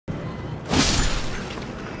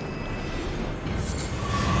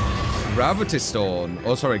Gravity stone.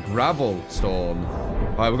 Oh, sorry, gravel stone.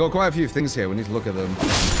 Alright, we've got quite a few things here. We need to look at them.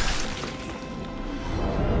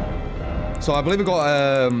 So I believe we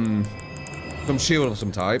got some shield of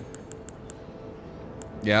some type.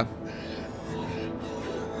 Yeah.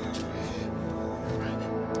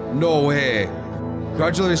 No way.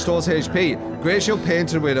 Gradually restores HP. Great shield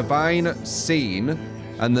painted with a divine scene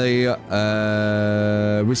and the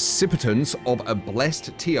recipients of a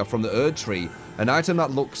blessed tear from the Erd tree. An item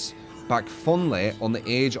that looks back fondly on the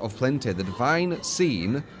age of plenty. The divine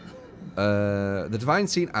scene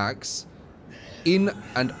acts in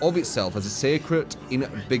and of itself as a sacred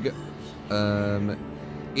invocation,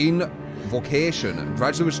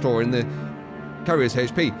 gradually restoring the carrier's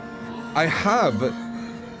HP. I have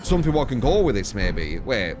something what can go with this, maybe.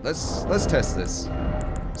 Wait, let's test this.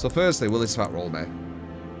 So firstly, will this fat roll me?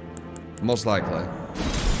 Most likely.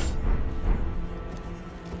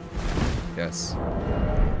 Yes.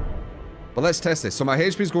 But let's test this. So my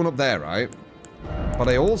HP is going up there, right? But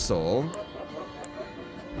I also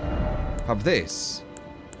have this.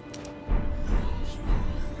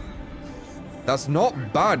 That's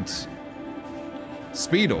not bad.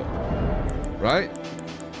 Speed up, right?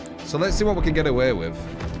 So let's see what we can get away with.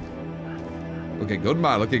 Looking good,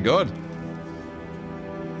 man. Looking good.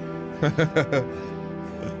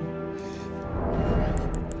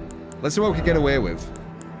 Let's see what we can get away with.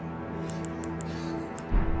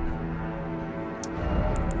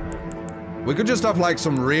 We could just have like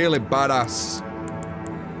some really badass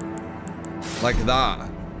like that.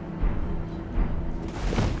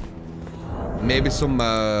 Maybe some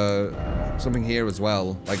something here as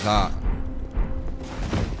well, like that.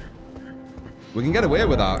 We can get away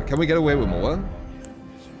with that. Can we get away with more?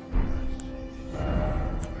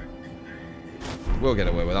 We'll get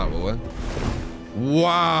away with that, will we?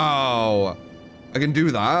 Wow! I can do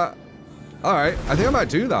that. Alright, I think I might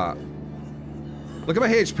do that. Look at my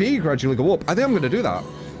HP gradually go up. I think I'm going to do that.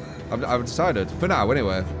 I've decided. For now,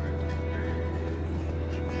 anyway.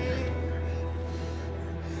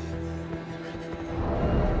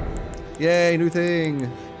 Yay, new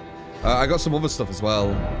thing. I got some other stuff as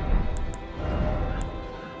well.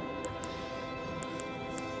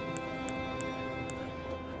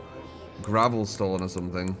 Gravel stone or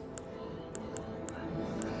something.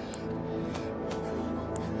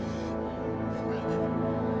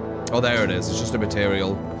 Oh, there it is. It's just a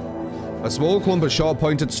material. A small clump of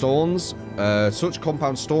short-pointed stones. Such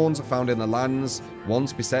compound stones are found in the lands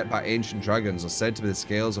once beset by ancient dragons are said to be the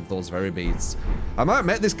scales of those very beasts. I might have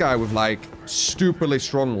met this guy with, like, stupidly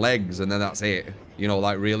strong legs, and then that's it. You know,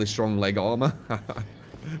 like, really strong leg armor.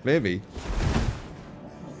 Maybe.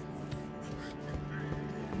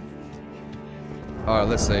 Alright,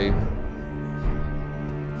 let's see.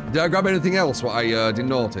 Did I grab anything else what I didn't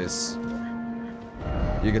notice?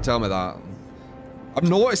 You can tell me that. I've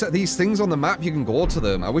noticed that these things on the map, you can go to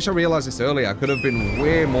them. I wish I realized this earlier. I could have been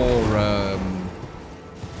way more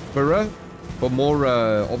thorough, but more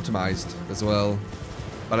optimized as well.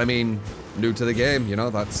 But I mean, new to the game, you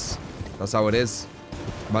know, that's how it is.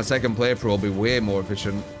 My second playthrough will be way more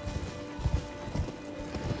efficient.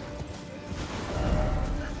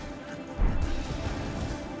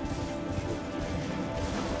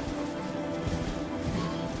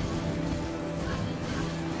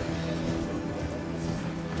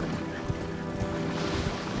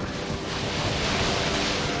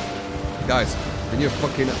 Guys, can you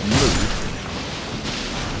fucking move?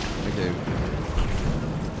 Thank you.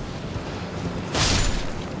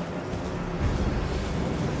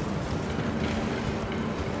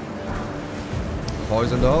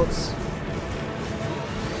 Poison darts.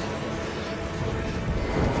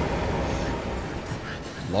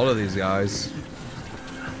 A lot of these guys.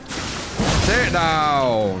 Sit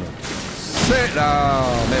down! Sit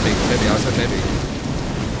down! Maybe, I said maybe.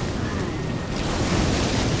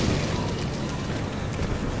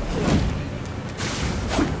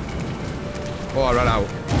 Oh, I ran out.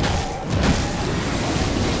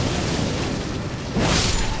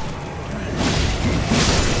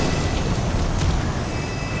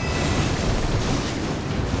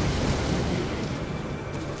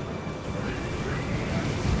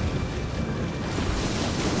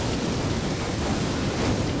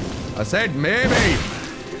 I said maybe.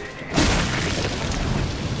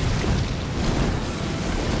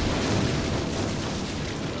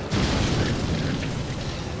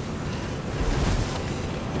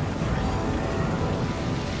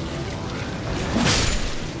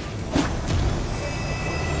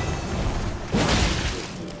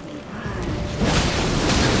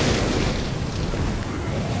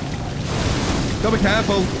 Gotta be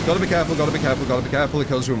careful, gotta be careful, gotta be careful, gotta be careful. It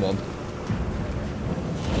kills you in one.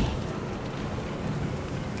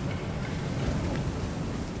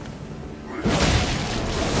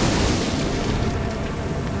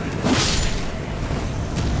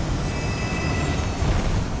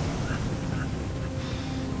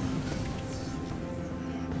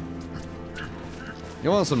 You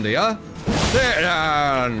want some, do ya? Sit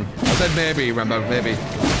down! I said maybe, remember, maybe.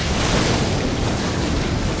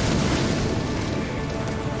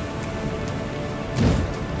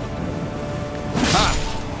 Ha!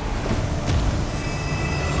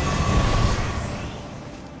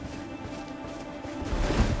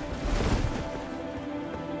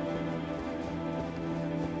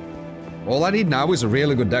 All I need now is a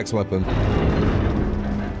really good dex weapon.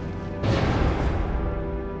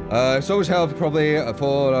 So much health probably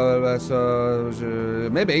for,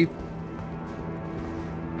 maybe.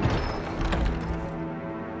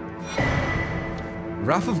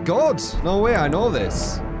 Wrath of God. No way, I know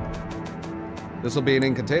this. This will be an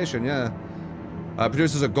incantation, yeah.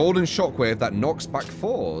 Produces a golden shockwave that knocks back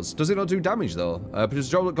fours. Does it not do damage though?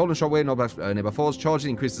 Produces a golden shockwave, knocks back neighbor fours. Charges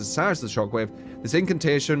increases the size of the shockwave. This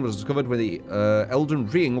incantation was discovered when the Elden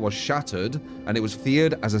Ring was shattered, and it was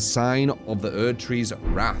feared as a sign of the Erd Tree's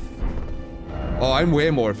wrath. Oh, I'm way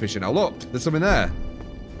more efficient now. Look, there's something there.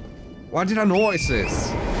 Why did I notice this?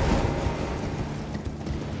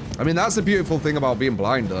 I mean, that's the beautiful thing about being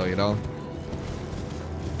blind though, you know?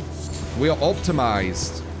 We are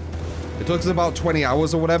optimized. It took us about 20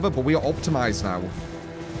 hours or whatever, but we are optimized now.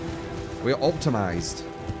 We are optimized.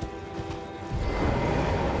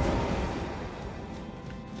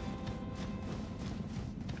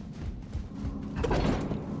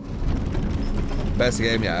 Best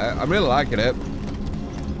game yet. I'm really liking it.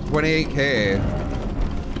 28k.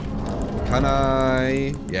 Can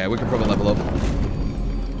I? Yeah, we can probably level up.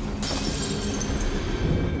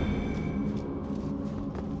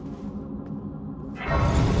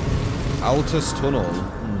 Altus Tunnel.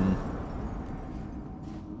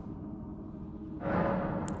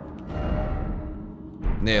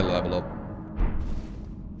 Near level up.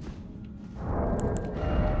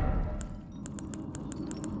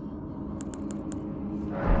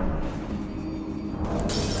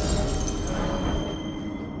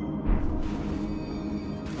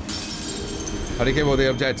 How do you get all the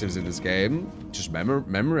objectives in this game? Just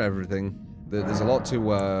remember everything. There's a lot to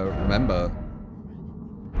remember.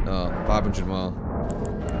 Oh, 500 more.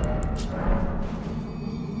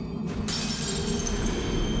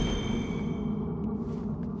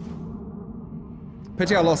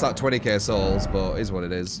 Pity I lost that 20k souls, but it is what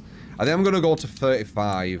it is. I think I'm gonna go to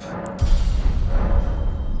 35.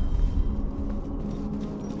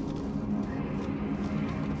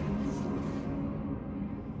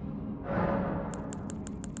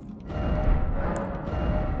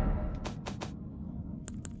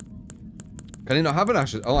 Can it not have an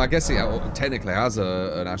Ashes? Oh, I guess it technically has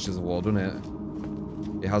an Ashes award, doesn't it?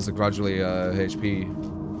 It has a gradually HP.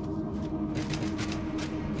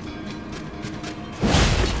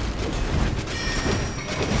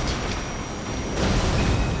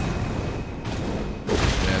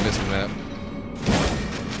 Yeah, I'm missing that.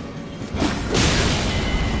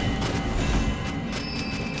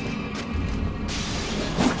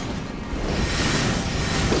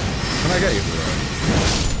 Can I get you for that?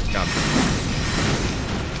 Can't.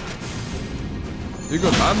 You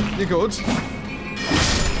good, man? You good?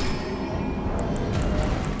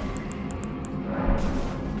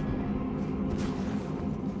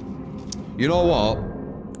 You know what?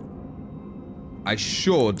 I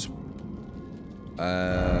should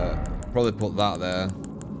probably put that there.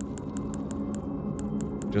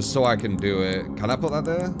 Just so I can do it. Can I put that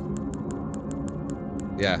there?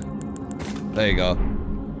 Yeah. There you go.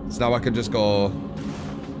 So now I can just go...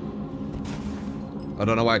 I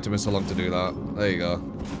don't know why it took me so long to do that. There you go.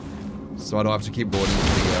 So I don't have to keep going to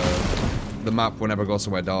the map whenever I go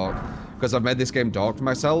somewhere dark. Because I've made this game dark for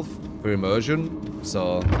myself, for immersion.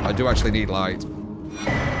 So I do actually need light.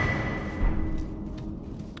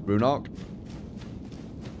 Runok.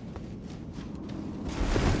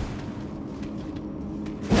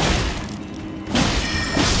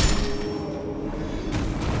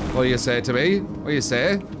 What do you say to me? What do you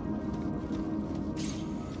say?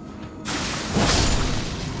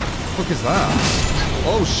 What the fuck is that?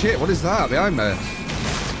 Oh shit, what is that behind me?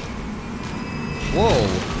 Whoa.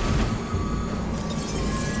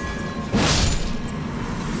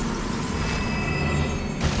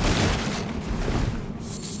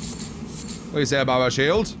 What do you say about our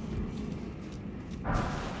shield?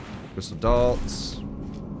 Crystal darts.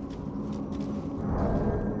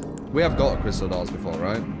 We have got crystal darts before,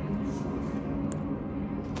 right?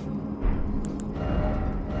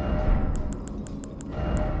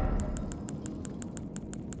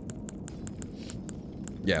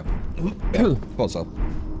 Yeah. Thought so.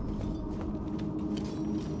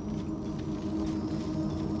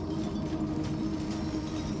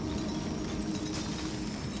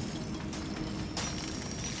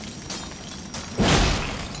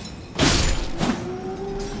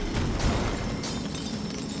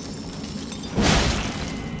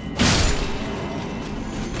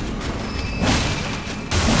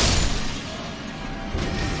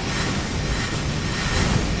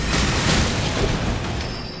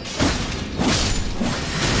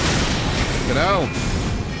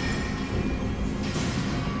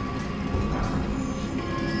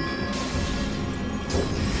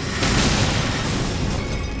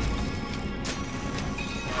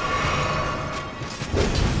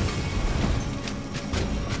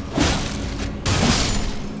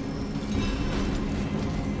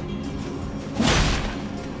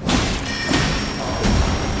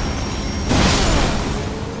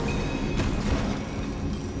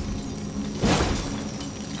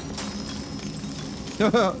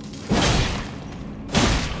 I'm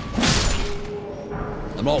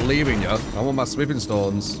not leaving you. I want my smithing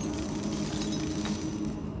stones.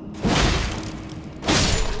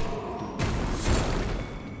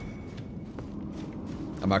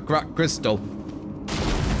 And my cracked crystal.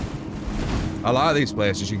 I like these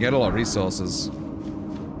places. You get a lot of resources.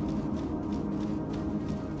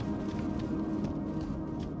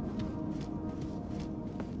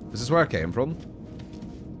 Is this where I came from?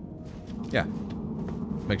 Yeah.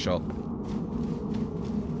 Make sure.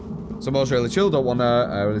 Someone's really chill. Don't want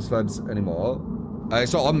to release sleds anymore.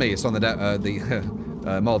 It's not on me. It's on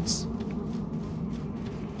the mods.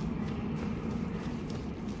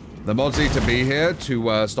 The mods need to be here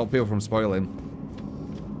to stop people from spoiling.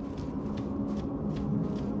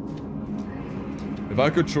 If I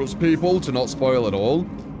could trust people to not spoil at all,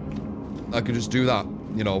 I could just do that,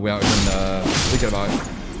 you know, without even thinking about it.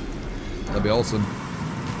 That'd be awesome.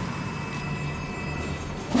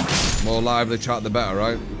 More lively chat, the better,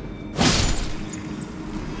 right?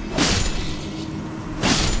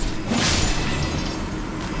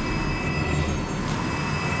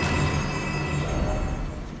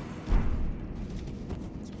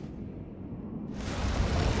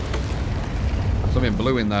 Something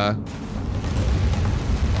blue in there.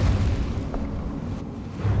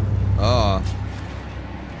 Ah.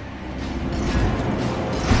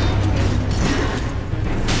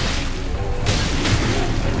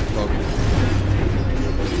 Oh.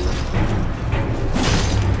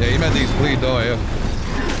 Yeah, you meant these bleed, don't you?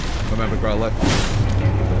 Remember correctly.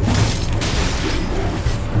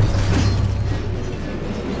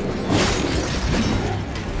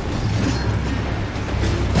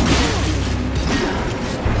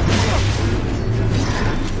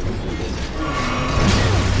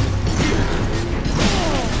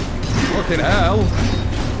 Fucking hell.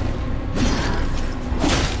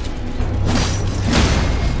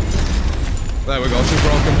 There we go, she's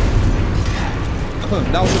broken.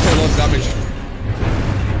 Now she'll take loads of damage.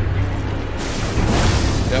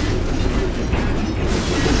 Yep.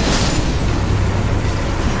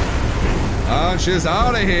 And she's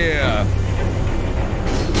out of here.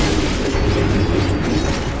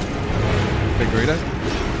 Big greeter.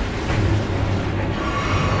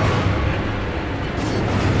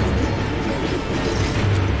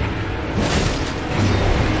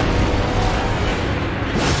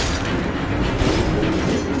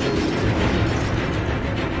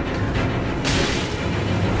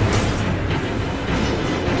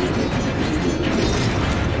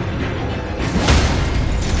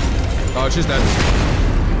 Oh, she's dead.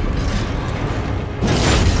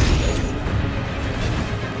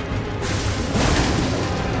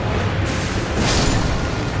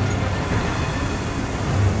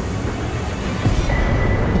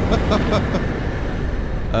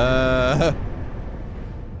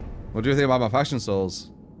 What do you think about my fashion souls?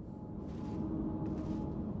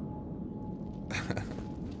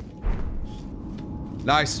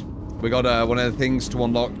 Nice. We got one of the things to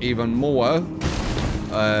unlock even more.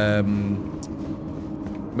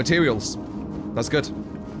 Materials. That's good.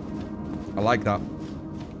 I like that.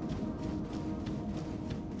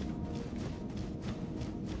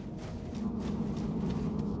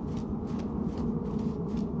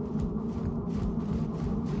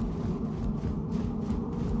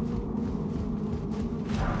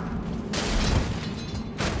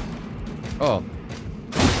 Oh.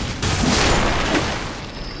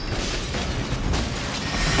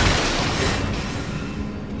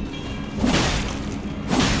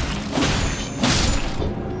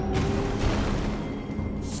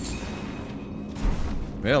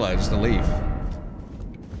 Really? Just a leaf.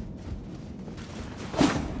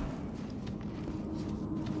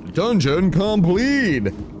 Dungeon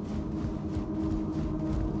complete!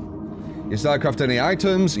 You start crafting any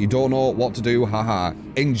items, you don't know what to do, haha.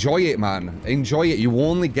 Enjoy it, man. Enjoy it. You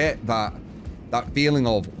only get that feeling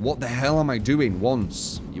of, what the hell am I doing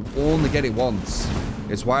once? You only get it once.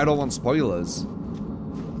 It's why I don't want spoilers.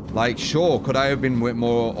 Like, sure, could I have been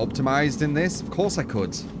more optimized in this? Of course I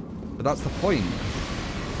could. But that's the point.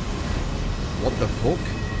 What the fuck?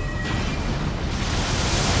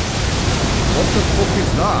 What the fuck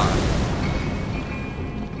is that?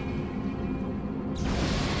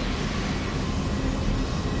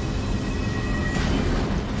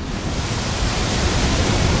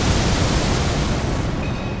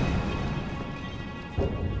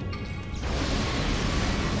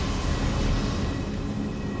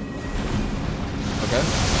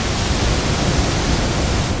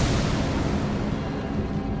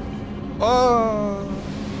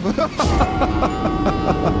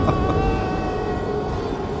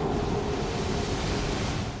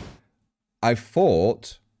 I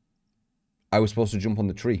thought I was supposed to jump on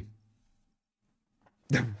the tree.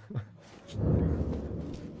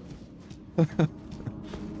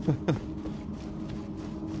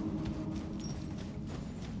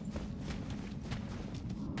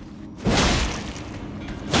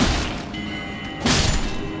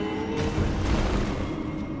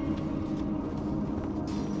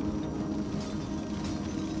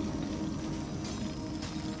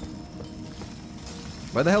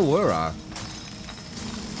 Where the hell were I?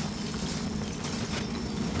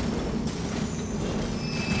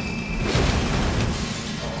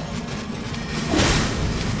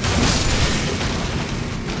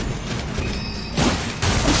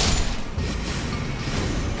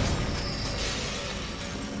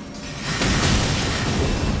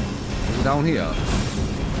 Was it down here?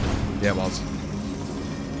 Yeah, it was.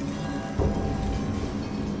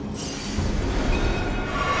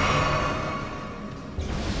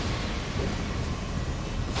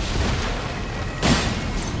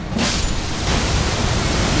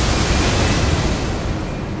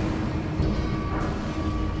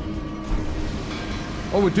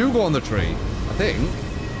 Oh, we do go on the tree, I think.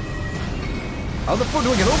 How the fuck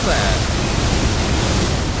do we get up there?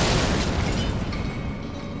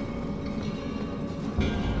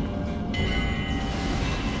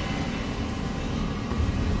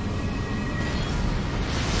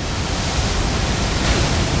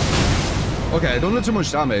 Okay, don't do too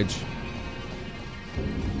much damage.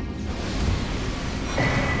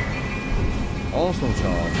 Arsenal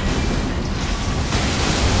charge.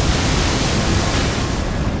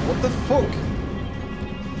 What the fuck?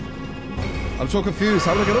 I'm so confused.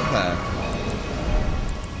 How do I get up there?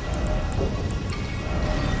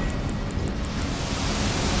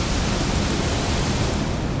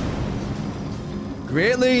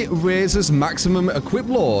 Greatly raises maximum equip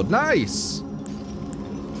load. Nice.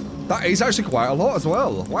 That is actually quite a lot as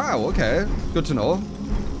well. Wow, okay. Good to know.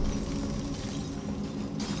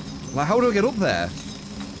 Like, how do I get up there?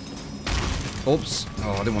 Oops.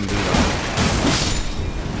 Oh, I didn't want to do that.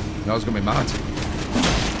 I was gonna be mad.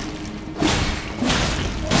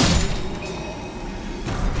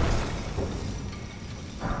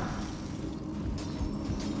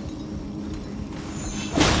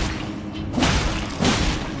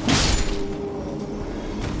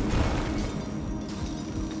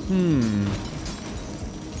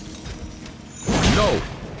 No.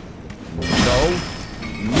 No.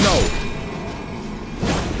 No.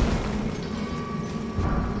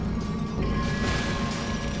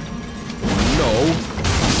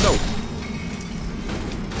 No.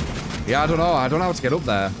 Yeah, I don't know. I don't know how to get up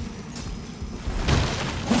there.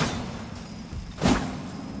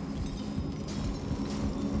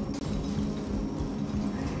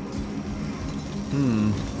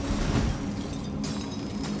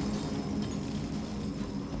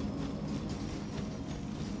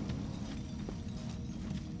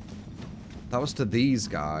 That was to these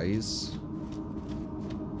guys.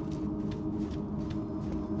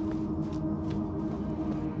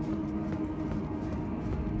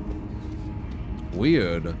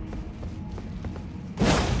 Weird.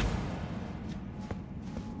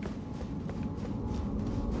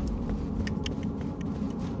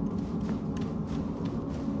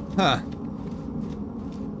 Huh.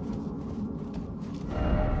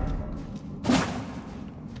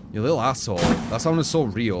 You little asshole. That sounded so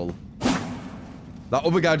real. That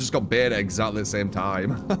other guy just got baited at exactly the same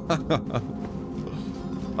time.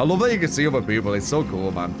 I love that you can see other people. It's so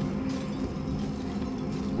cool, man.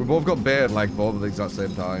 We both got baited like both at the exact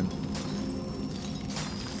same time.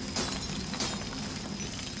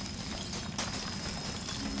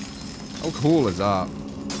 How cool is that?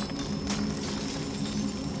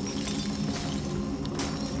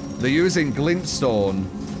 They're using glintstone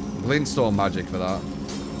magic for that.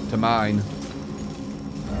 To mine.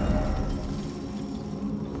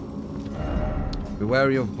 Be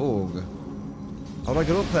wary of bug. How do I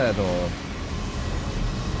get up there, though?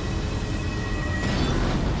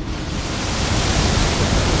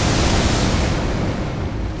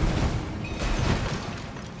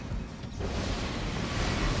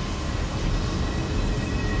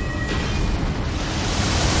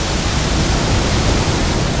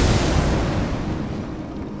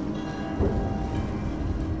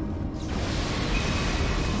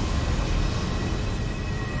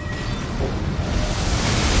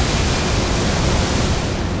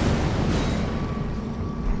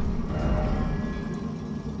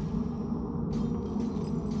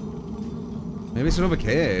 Maybe it's another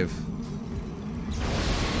cave.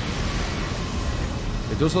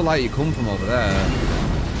 It does look like you come from over there.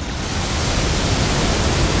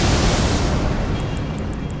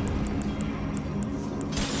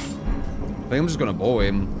 think I'm just gonna bow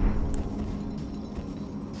him.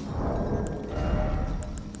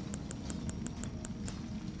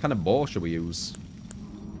 What kind of bow should we use?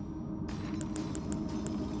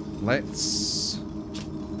 Let's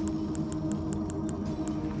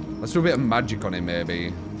do a bit of magic on him,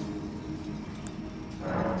 maybe.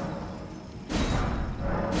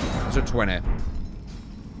 It's a 20.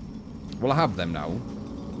 Will I have them now?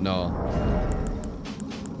 No.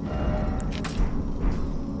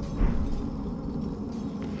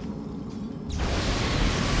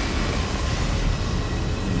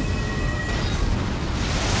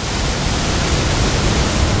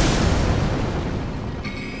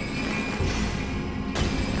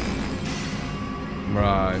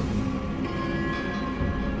 Right.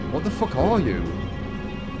 What the fuck are you?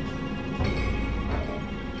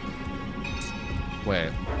 Wait.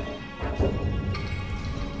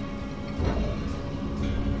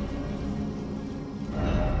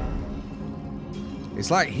 It's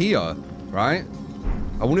like here, right?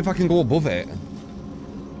 I wonder if I can go above it.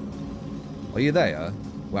 Are you there?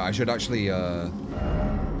 Well, I should actually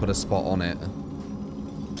put a spot on it.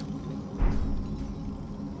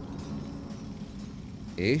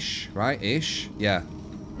 Ish, right? Ish? Yeah.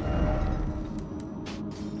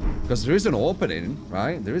 Because there is an opening,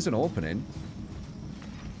 right? There is an opening.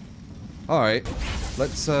 Alright.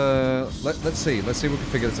 Let's see. Let's see if we can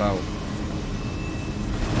figure this out.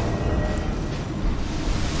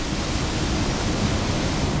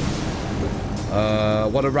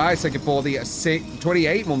 What a rise, thank you for the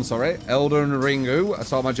 28 months, sorry. Elden Ring. I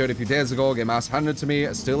saw my journey a few days ago, game ass handed to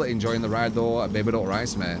me. Still enjoying the ride though. Baby don't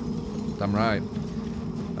rise, mate. Damn right.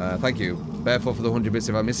 Thank you. Barefoot for the 100 bits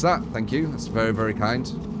if I missed that. Thank you. That's very, very kind.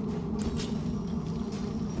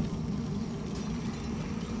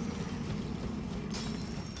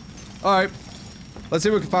 Alright. Let's see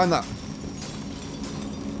if we can find that.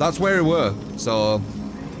 That's where we were. So,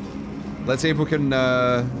 let's see if we can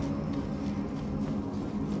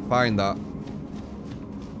find that.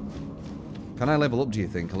 Can I level up, do you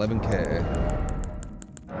think? 11k.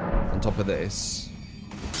 On top of this.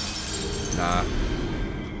 Nah.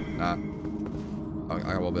 Nah.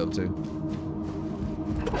 I won't be able to.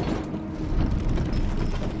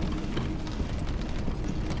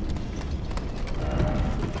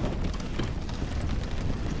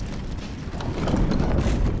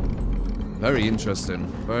 Very interesting.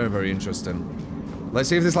 Very, very interesting. Let's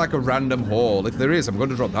see if there's like a random hole. If there is, I'm going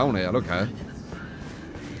to drop down here. I don't care.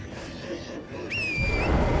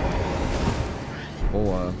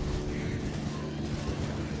 Oh,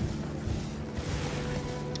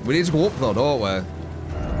 we need to go up though, don't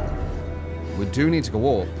we? We do need to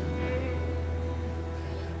go up.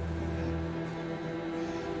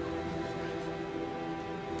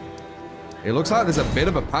 It looks like there's a bit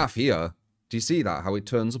of a path here. Do you see that? How it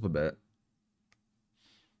turns up a bit?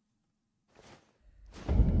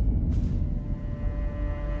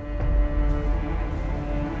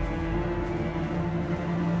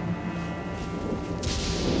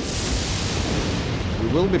 We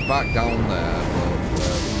will be back down there, but...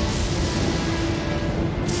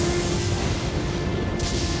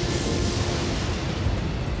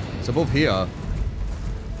 it's above here.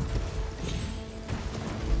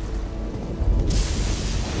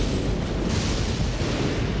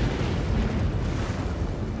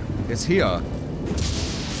 It's here.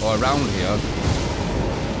 Or around here.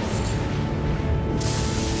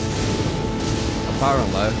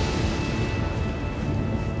 Apparently.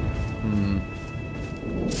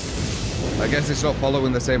 I guess it's not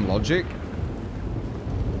following the same logic.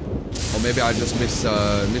 Or maybe I just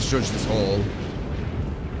misjudged this hole.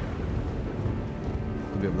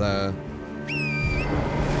 Could be up there.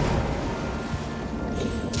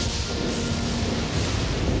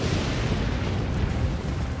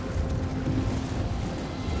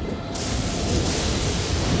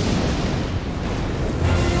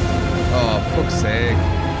 Oh, fuck's sake.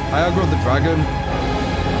 I aggroed the dragon.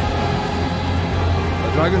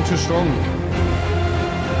 The dragon's too strong.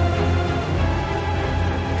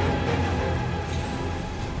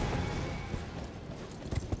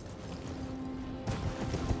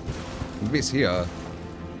 Maybe it's here.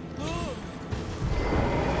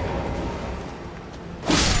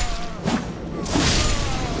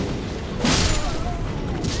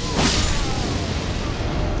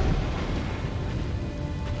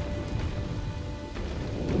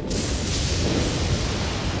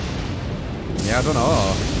 Yeah, I don't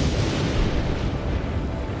know.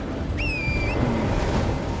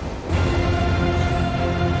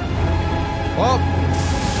 Oh!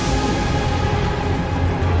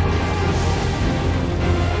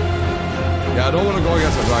 Yeah, I don't want to go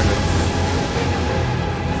against a dragon.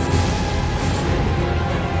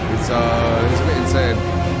 it's a bit insane.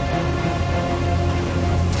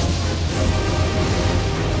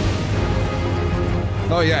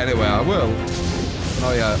 Not yet, anyway. I will.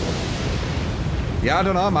 Not yet. Yeah, I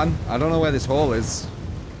don't know, man. I don't know where this hole is.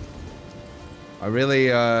 I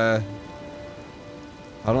really, I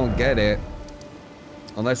don't get it.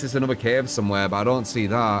 Unless it's another cave somewhere, but I don't see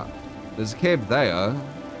that. There's a cave there.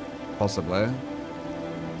 Possibly.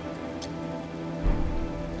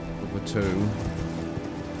 Number 2.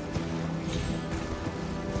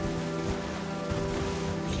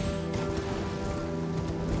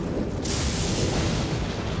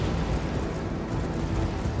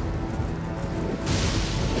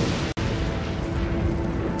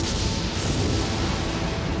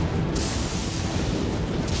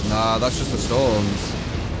 Nah, that's just the stones.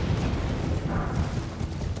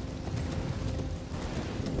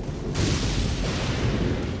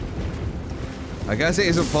 I guess it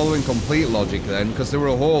isn't following complete logic then, because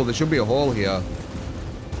there should be a hole here.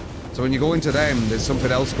 So when you go into them, there's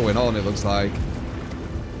something else going on, it looks like.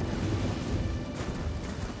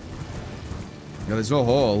 Yeah, there's no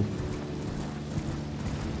hole.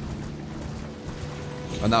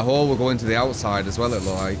 And that hole will go into the outside as well, it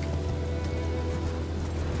looks like.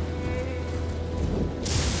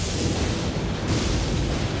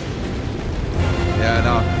 Yeah,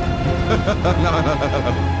 no.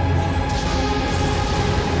 No.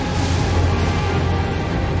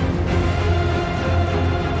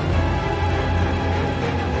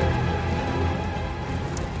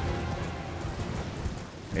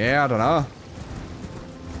 Yeah, I don't know.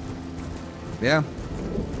 Yeah.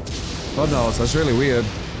 God knows, that's really weird.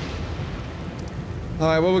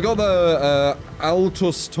 Alright, well we got the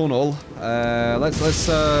Altus tunnel. Let's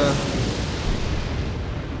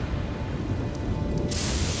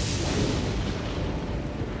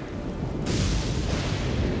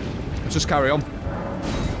just carry on.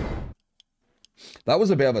 That was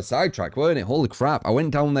a bit of a sidetrack, weren't it? Holy crap. I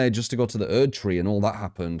went down there just to go to the Erd tree and all that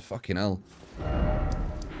happened. Fucking hell.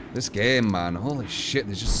 This game, man. Holy shit,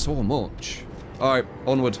 there's just so much. Alright,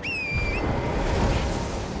 onward.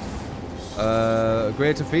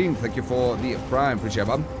 Greater Fiend, thank you for the prime. Appreciate it,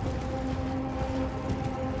 man.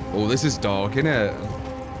 Oh, this is dark, innit?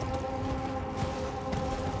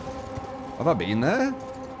 Have I been there?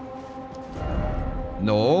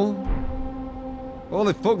 No.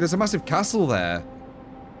 Holy fuck, there's a massive castle there.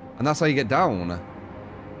 And that's how you get down.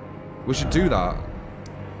 We should do that.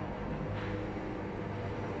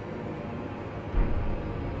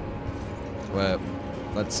 Wait,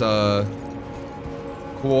 let's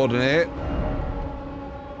coordinate.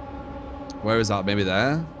 Where is that? Maybe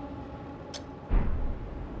there?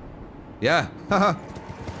 Yeah.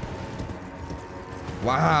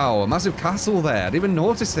 Wow, a massive castle there. I didn't even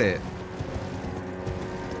notice it.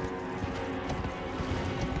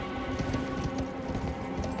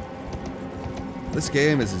 This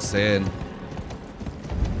game is insane.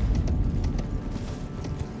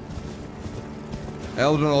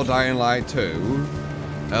 Elden or Dying Light 2.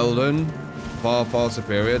 Elden, far, far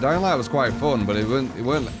superior. Dying Light was quite fun, but it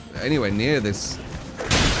weren't anywhere near this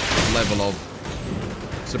level of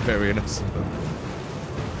superiorness.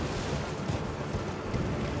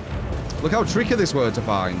 Look how tricky this were to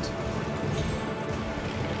find.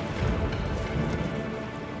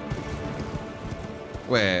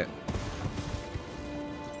 Wait.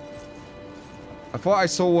 I thought I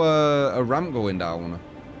saw a ramp going down.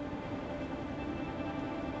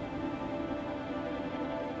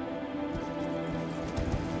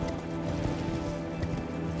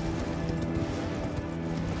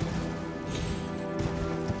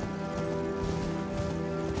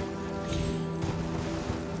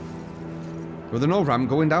 Were there no ramp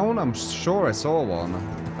going down? I'm sure I saw one.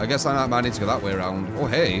 I guess I might need to go that way around. Oh,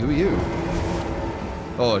 hey, who are you?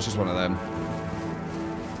 Oh, it's just one of them.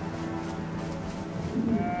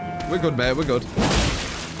 We're good, mate. We're good.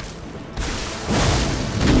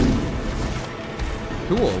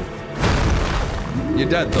 Cool. You're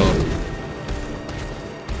dead, though.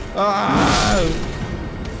 Ah!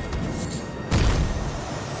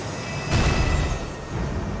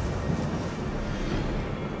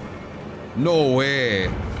 No way.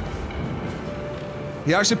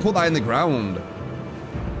 He actually put that in the ground.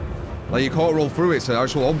 Like, you can't roll through it, it's an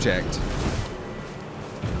actual object.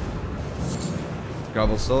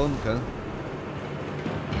 Gravelstone, okay.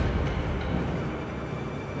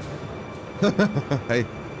 Hey.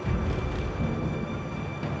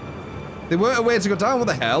 They weren't a way to go down, what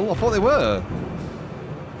the hell? I thought they were.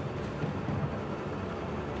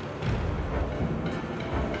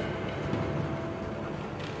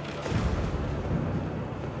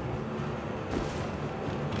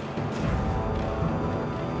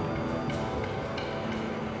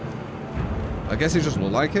 I guess it just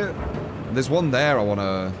looked like it. There's one there I want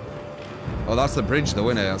to... Oh, that's the bridge though,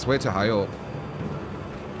 isn't it? That's way too high up.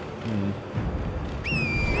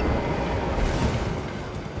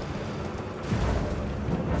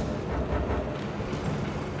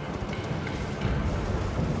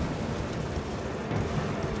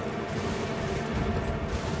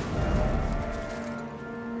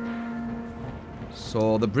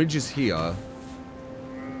 So the bridge is here.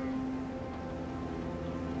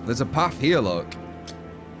 There's a path here, look.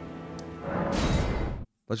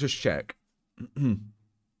 Let's just check.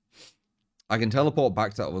 I can teleport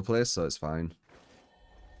back to that other place, so it's fine.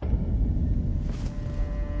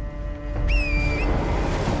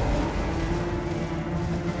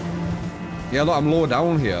 Yeah, look, I'm lower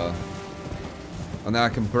down here. And then I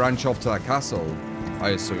can branch off to that castle, I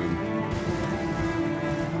assume.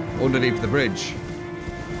 Underneath the bridge.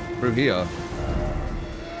 Through here.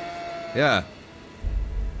 Yeah.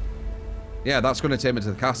 Yeah, that's going to take me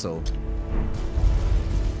to the castle.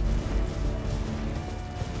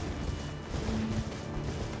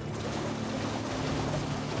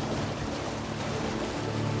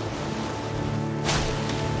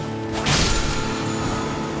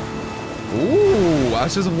 Ooh,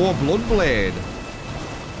 Ashes of War Bloodblade.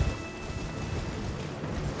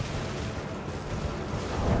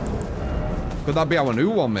 Could that be our new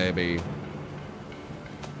one, maybe?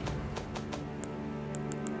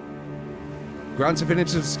 Grants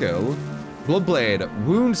definitive skill. Bloodblade.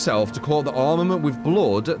 Wound self to coat the armament with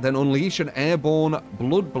blood, then unleash an airborne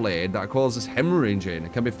bloodblade that causes hemorrhaging.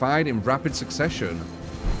 It can be fired in rapid succession.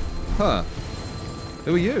 Huh.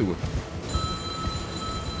 Who are you?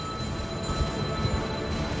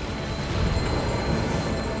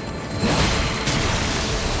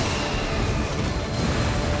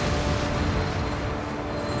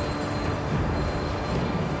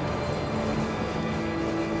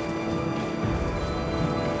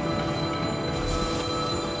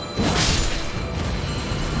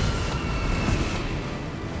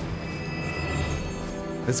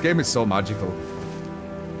 This game is so magical.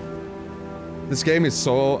 This game is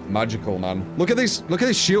so magical, man. Look at this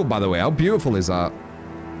shield, by the way. How beautiful is that?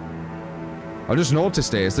 I just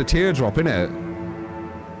noticed it. It's the teardrop, innit?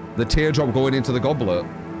 The teardrop going into the goblet.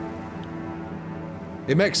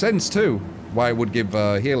 It makes sense, too, why it would give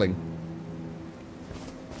healing.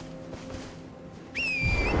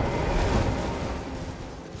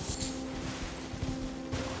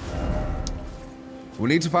 We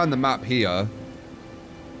need to find the map here.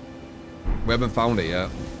 We haven't found it yet.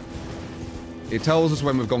 It tells us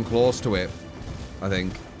when we've gone close to it, I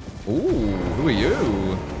think. Ooh, who are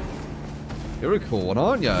you? You're a cool one,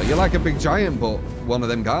 aren't you? You're like a big giant, but one of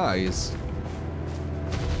them guys.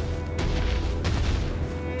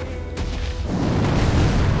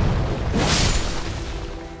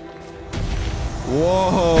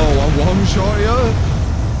 Whoa, I one-shot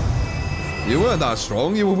you? You weren't that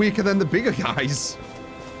strong. You were weaker than the bigger guys.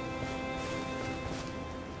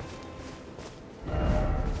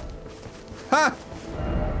 Ha!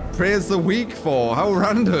 Praise the weak for. How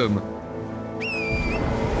random.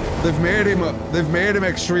 They've made him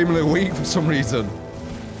extremely weak for some reason.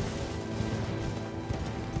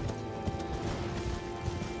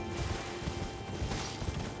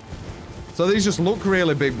 So these just look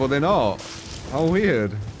really big, but they're not. How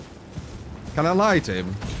weird. Can I light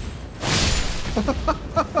him?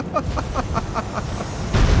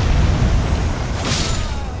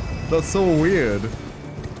 That's so weird.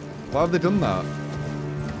 Why have they done that?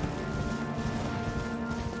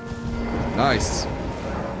 Nice.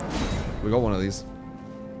 We got one of these.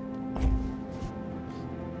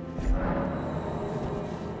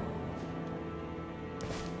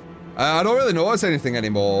 I don't really notice anything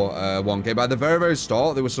anymore, 1K, but at the very, very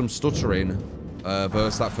start, there was some stuttering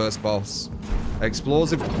versus that first boss.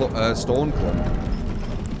 Explosive stone clump.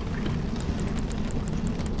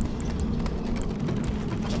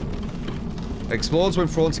 Explodes when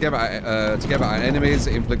thrown together at enemies,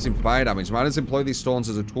 inflicting fire damage. Miners employ these stones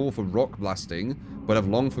as a tool for rock blasting, but have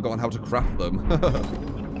long forgotten how to craft them.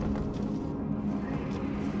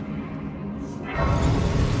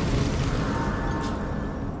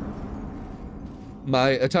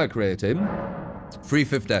 My attack rating,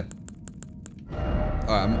 350.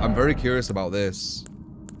 I'm very curious about this.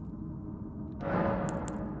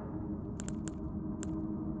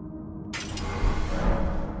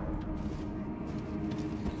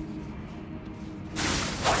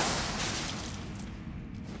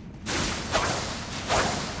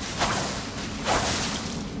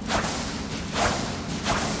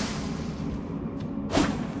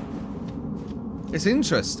 It's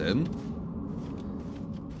interesting.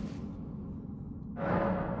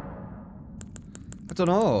 I don't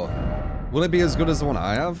know. Will it be as good as the one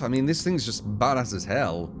I have? I mean, this thing's just badass as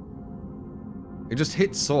hell. It just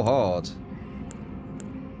hits so hard.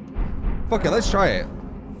 Fuck it, let's try it.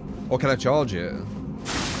 Or can I charge it?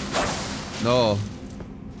 No.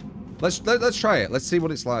 Let's try it. Let's see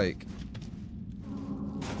what it's like.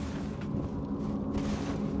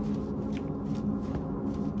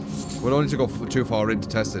 We don't need to go too far in to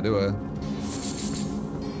test it, do we?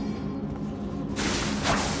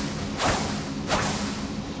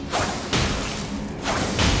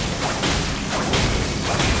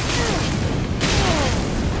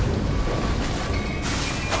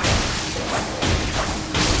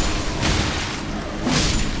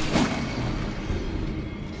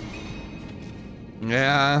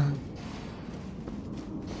 Yeah.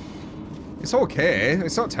 It's okay.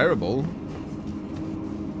 It's not terrible.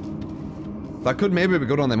 That could maybe be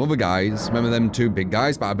good on them other guys. Remember them two big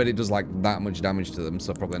guys? But I bet it does like that much damage to them,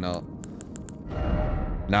 so probably not.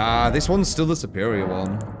 Nah, this one's still the superior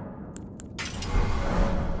one.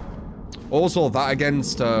 Also, that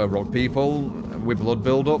against rock people with blood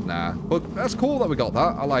build-up, nah. But that's cool that we got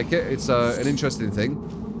that. I like it. It's an interesting thing.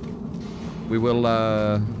 We will,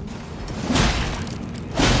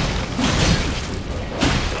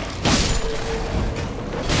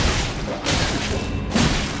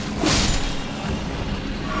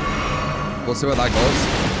 we'll see where that goes.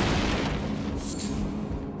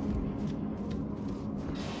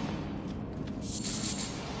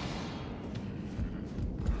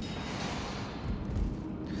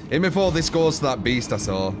 Even before this goes to that beast I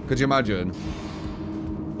saw, could you imagine?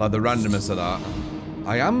 Like the randomness of that.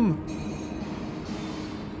 I am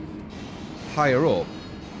higher up.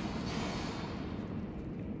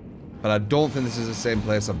 But I don't think this is the same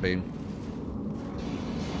place I've been.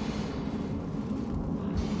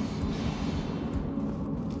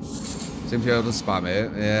 Seems to be able to spam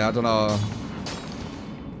it. Yeah, I don't know.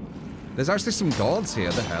 There's actually some guards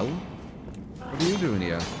here. The hell? What are you doing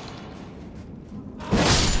here?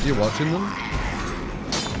 Are you watching them?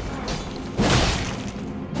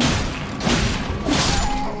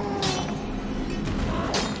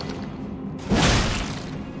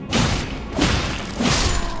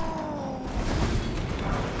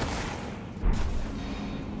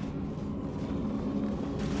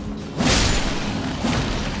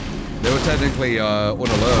 They were technically on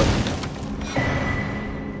alert.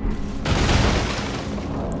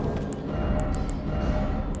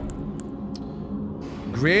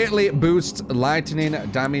 Greatly boosts lightning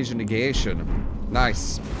damage negation.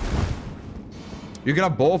 Nice. You can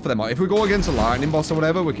have both of them. If we go against a lightning boss or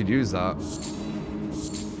whatever, we could use that.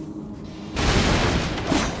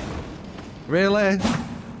 Really?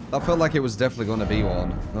 That felt like it was definitely going to be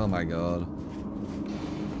one. Oh my god.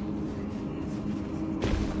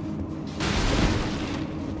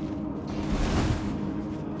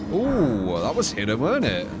 Ooh, that was hidden, weren't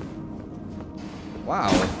it?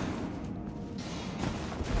 Wow.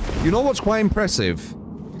 You know what's quite impressive?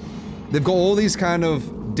 They've got all these kind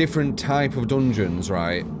of different type of dungeons,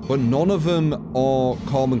 right? But none of them are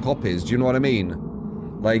carbon copies. Do you know what I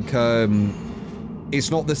mean? Like,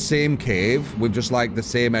 it's not the same cave with just like the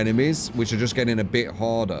same enemies, which are just getting a bit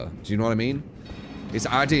harder. Do you know what I mean? It's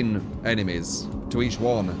adding enemies to each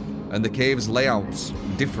one, and the cave's layout's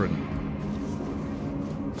different.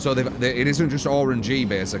 So it isn't just RNG,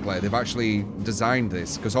 basically. They've actually designed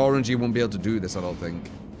this, because RNG won't be able to do this, I don't think.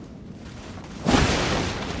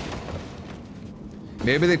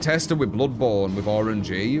 Maybe they tested with Bloodborne, with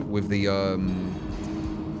RNG, with the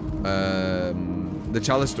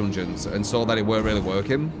Chalice dungeons, and saw that it weren't really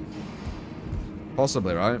working.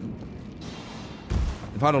 Possibly, right?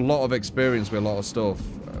 They've had a lot of experience with a lot of stuff,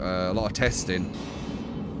 a lot of testing.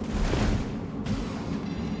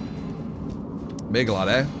 Big lad,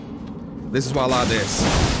 eh? This is why I like this.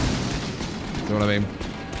 You know what I mean?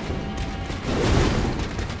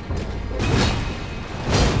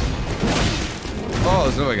 Oh,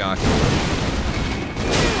 there's another guy.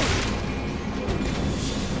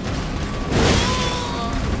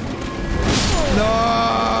 No!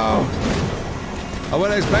 I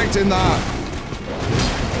wasn't expecting that.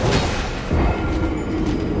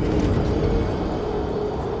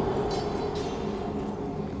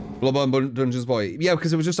 Bloodborne Dungeons boy. Yeah,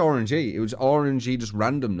 because it was just RNG. It was RNG, just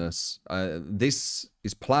randomness. This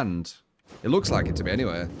is planned. It looks like it to me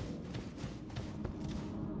anyway.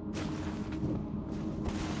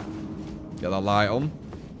 Get that light on.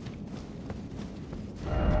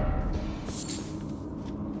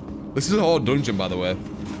 This is a hard dungeon, by the way.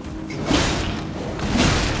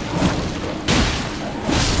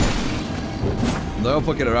 No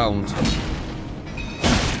fucking around.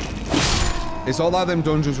 It's not like them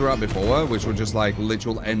dungeons we were at before, which were just like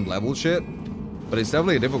literal end level shit. But it's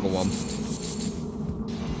definitely a difficult one.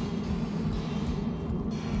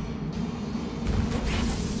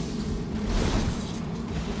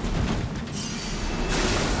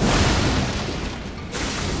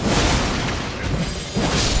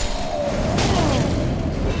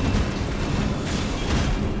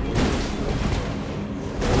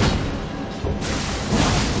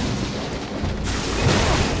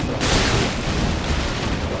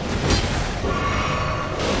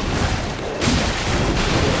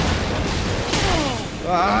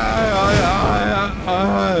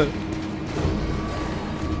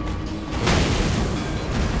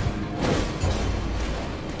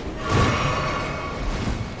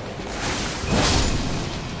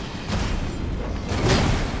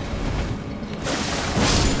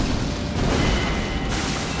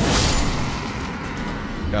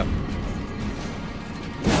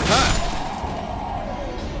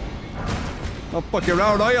 Not fucking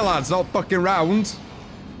round, are you lads? Not fucking round.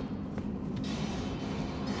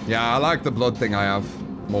 Yeah, I like the blood thing I have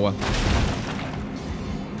more.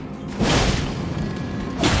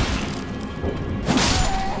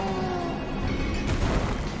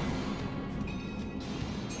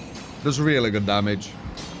 Does really good damage.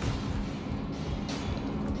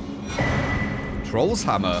 Troll's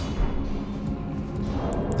hammer.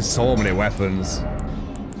 There's so many weapons.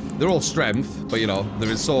 They're all strength, but you know, there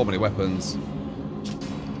is so many weapons.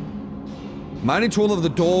 Mining tool of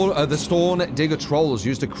the stone digger trolls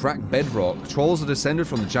used to crack bedrock. Trolls are descended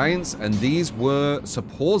from the giants, and these were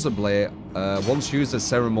supposedly once used as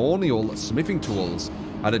ceremonial smithing tools.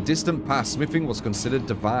 At a distant past, smithing was considered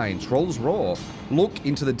divine. Trolls roar. Look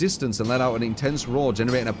into the distance and let out an intense roar,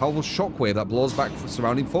 generating a powerful shockwave that blows back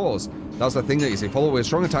surrounding foes. That's the thing that you see. Follow with a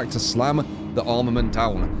strong attack to slam the armament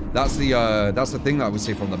down. That's the thing that we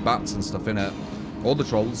see from the bats and stuff in it. All the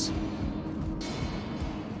trolls.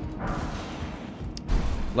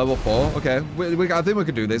 Level 4. Okay, I think we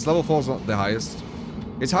could do this. Level 4 is not the highest.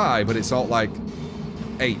 It's high, but it's not like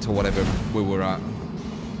 8 or whatever we were at.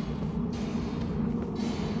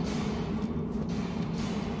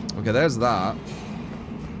 Okay, there's that.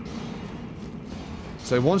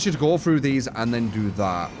 So it wants you to go through these and then do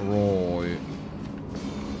that. Right.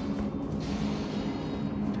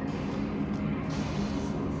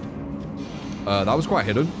 That was quite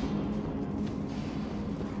hidden.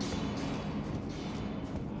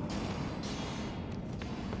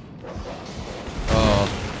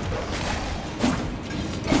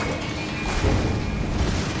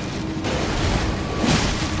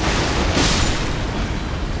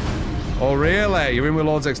 Oh, really? You're in with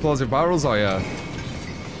loads of explosive barrels, are you?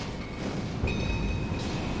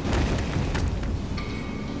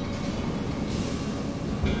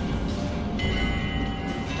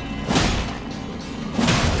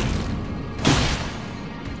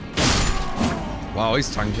 Wow,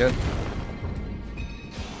 he's tanky.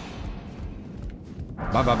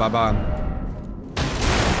 Bam, bam, bam, bam.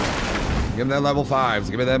 Give me them level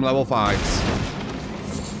 5s. Give me them level 5s.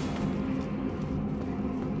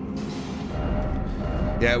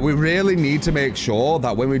 Yeah, we really need to make sure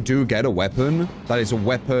that when we do get a weapon, that it's a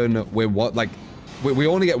weapon we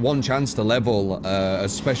only get one chance to level a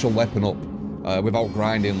special weapon up without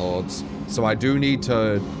grinding loads. So I do need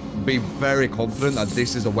to be very confident that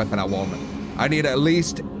this is a weapon I want. I need at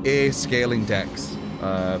least a scaling dex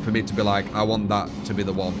for me to be like, I want that to be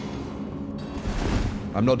the one.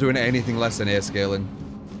 I'm not doing anything less than A scaling.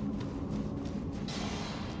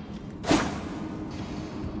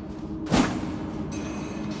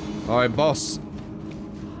 Alright, boss.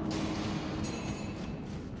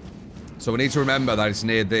 So we need to remember that it's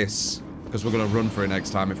near this, because we're going to run for it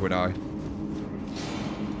next time if we die.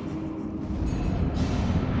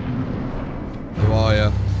 Who are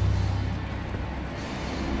you?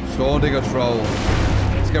 Stone digger troll.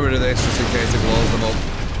 Let's get rid of this just in case it blows them up.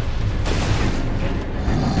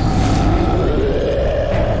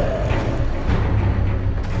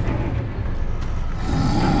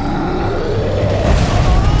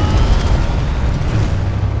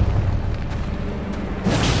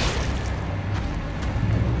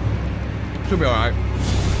 Should be alright.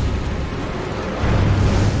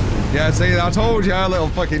 Yeah, see, I told you, little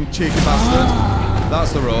fucking cheeky bastard.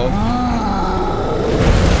 That's the row.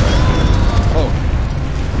 Oh.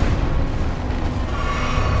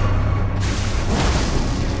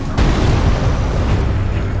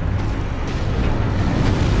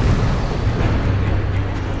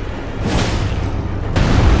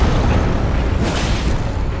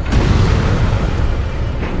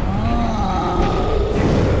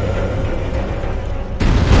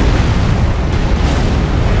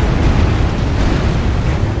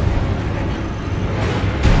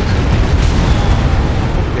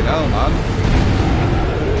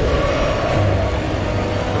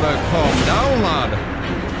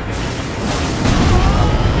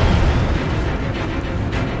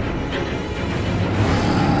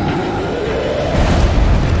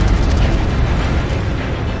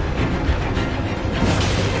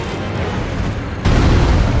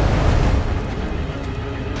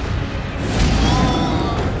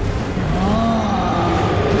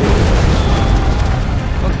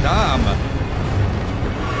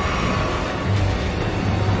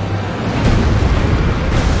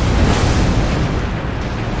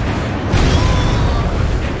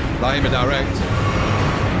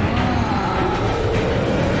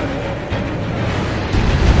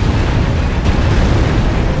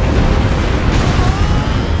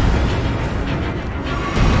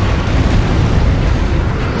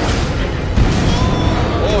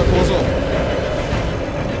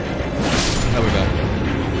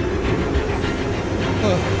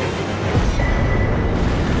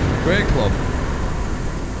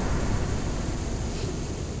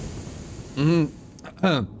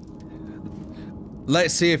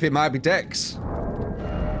 Let's see if it might be Dex.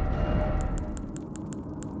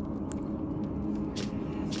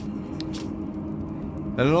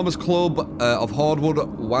 An enormous club of hardwood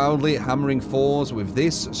wildly hammering fours with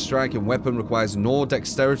this striking weapon requires no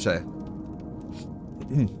dexterity.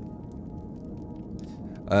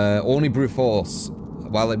 Only brute force.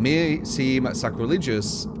 While it may seem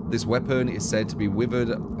sacrilegious, this weapon is said to be a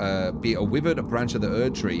withered branch of the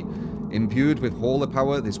Erd tree. Imbued with holy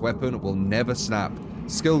power, this weapon will never snap.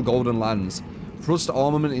 Skill golden lands. Thrust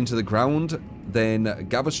armament into the ground, then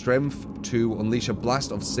gather strength to unleash a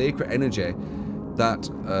blast of sacred energy that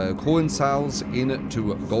coincides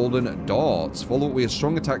into golden darts. Follow up with a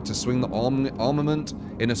strong attack to swing the armament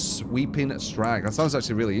in a sweeping strike. That sounds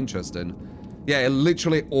actually really interesting. Yeah, it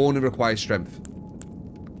literally only requires strength.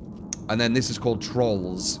 And then this is called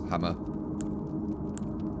Troll's Hammer.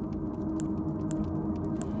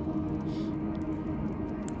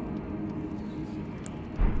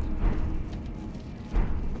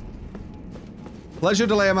 Pleasure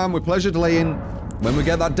delay, man. With pleasure delaying. When we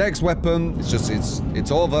get that Dex weapon, it's just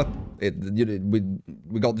it's over.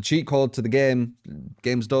 We got the cheat code to the game.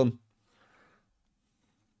 Game's done.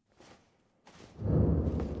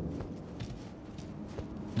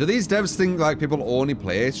 Do these devs think like people only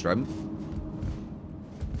play strength?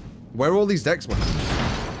 Where are all these Dex weapons?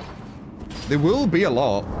 There will be a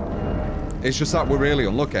lot. It's just that we're really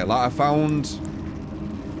unlucky. Like I found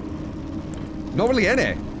not really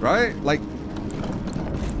any, right? Like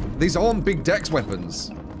these aren't big Dex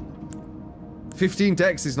weapons. 15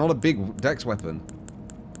 Dex is not a big Dex weapon.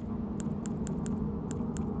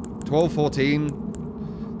 12,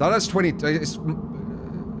 14. That has 20.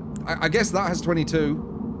 I guess that has 22.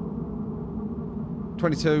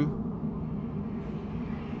 22.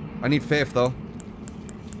 I need faith though.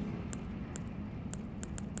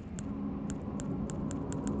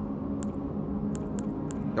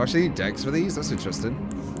 Do I actually need Dex for these? That's interesting.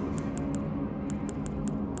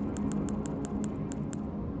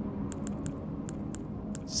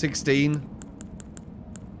 $16.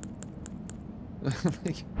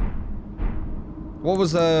 What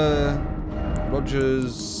was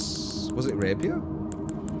Roger's? Was it rapier?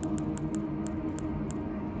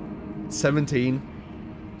 17.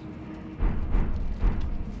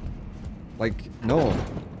 Like no.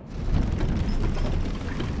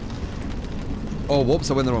 Oh whoops!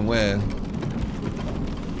 I went the wrong way.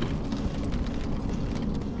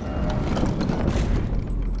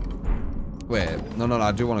 Wait, no,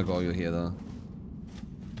 I do want to go here, though.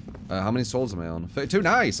 How many souls am I on? 32,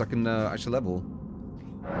 nice! I can actually level.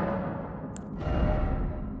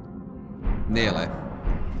 Nearly.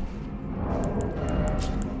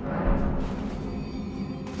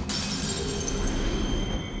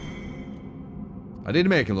 I did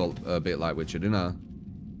make him look a bit like Witcher, didn't I?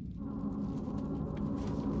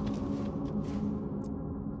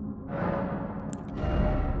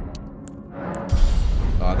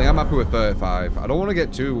 I think I'm happy with 35. I don't want to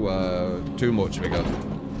get too much bigger.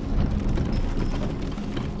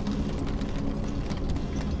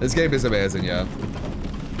 This game is amazing, yeah.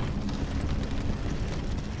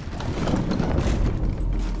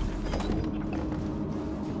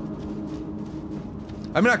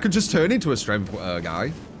 I mean, I could just turn into a strength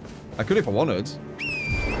guy. I could if I wanted.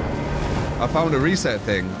 I found a reset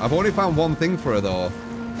thing. I've only found one thing for her, though.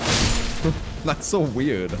 That's so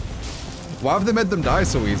weird. Why have they made them die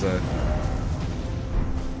so easy?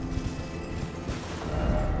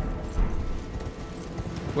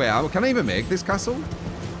 Wait, can I even make this castle?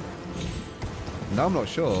 No, I'm not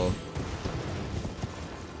sure.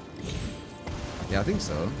 Yeah, I think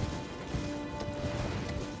so.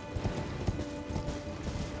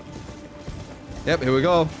 Yep, here we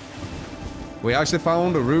go. We actually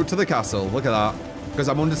found a route to the castle. Look at that. Because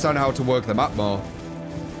I'm understanding how to work the map more.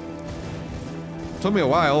 Took me a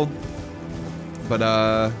while. But,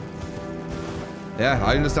 yeah,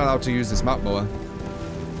 I understand how to use this map more.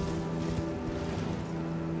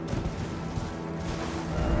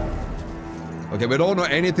 Okay, we don't know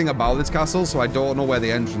anything about this castle, so I don't know where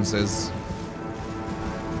the entrance is.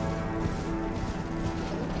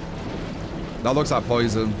 That looks like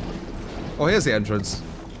poison. Oh, here's the entrance.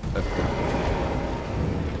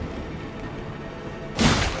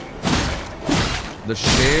 The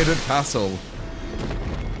shaded castle.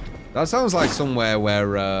 That sounds like somewhere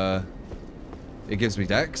where it gives me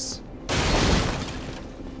dex.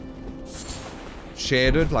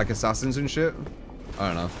 Shaded, like assassins and shit.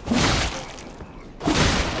 I don't know.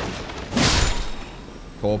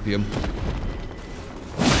 Corpium.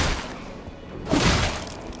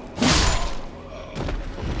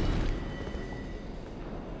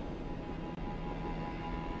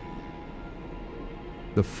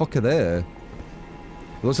 The fuck are they? It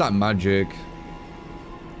looks like magic.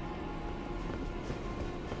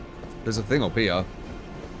 There's a thing up here.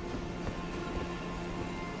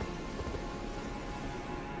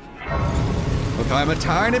 Okay, I'm a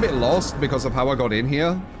tiny bit lost because of how I got in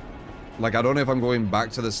here. Like, I don't know if I'm going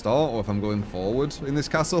back to the start or if I'm going forward in this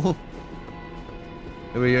castle.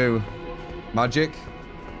 Who are you? Magic?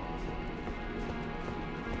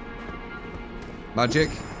 Magic?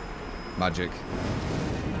 Magic.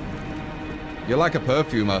 You're like a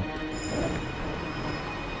perfumer.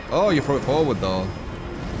 Oh, you throw it forward though.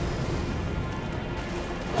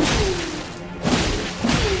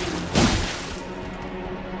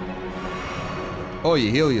 Oh,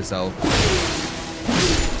 you heal yourself.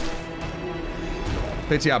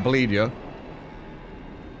 Pity I bleed you.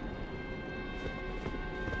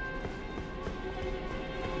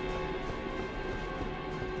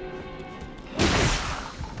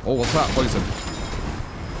 Oh, what's that? Poison.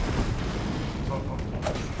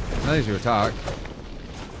 There's your attack.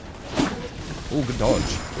 Oh, good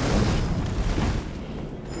dodge.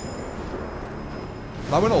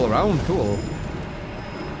 That went all around. Cool.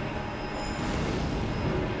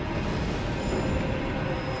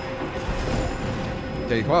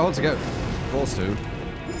 Okay, quite hard to get close to.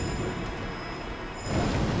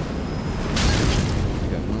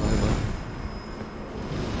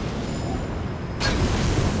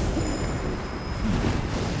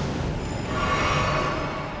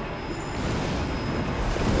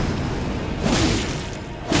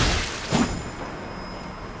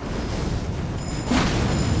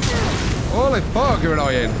 Holy fuck, you're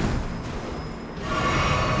annoying.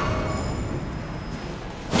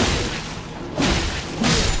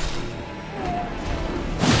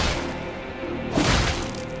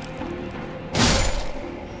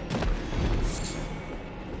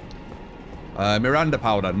 Miranda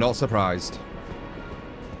powder, not surprised.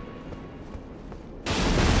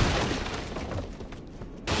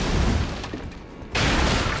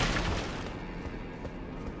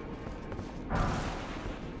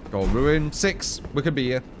 Go ruin. 6. We could be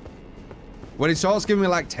here. When it starts giving me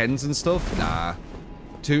like 10s and stuff, nah.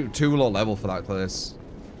 Too low level for that place.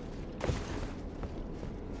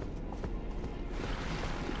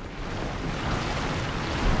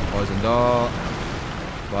 Poison dart.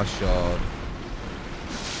 Flash shard.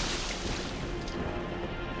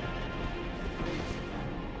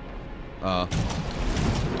 Ah.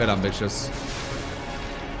 Bit ambitious.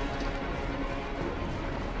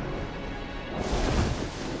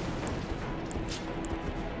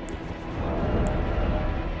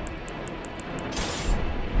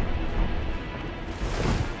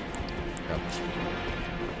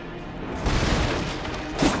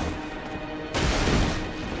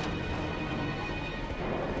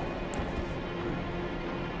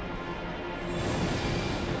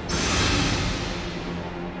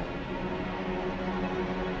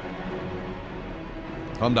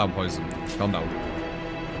 Calm down, Poison. Calm down.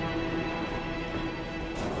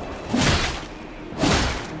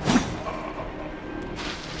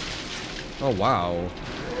 Oh, wow.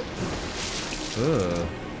 Ugh.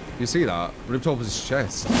 You see that? Ripped off his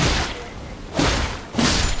chest.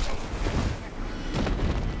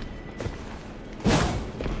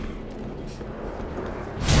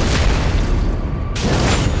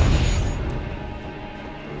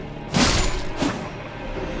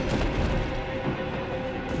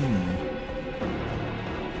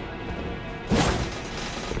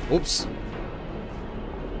 Oops.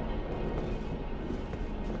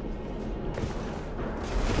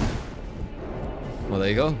 Well, there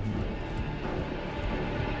you go.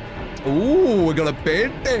 Ooh, we got a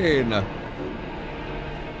painting.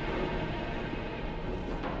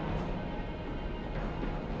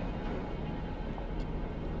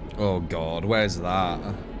 Oh God, where's that?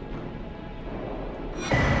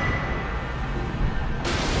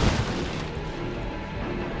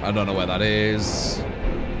 I don't know where that is.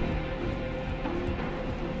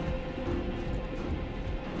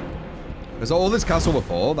 Is that all this castle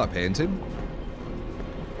before, that painting?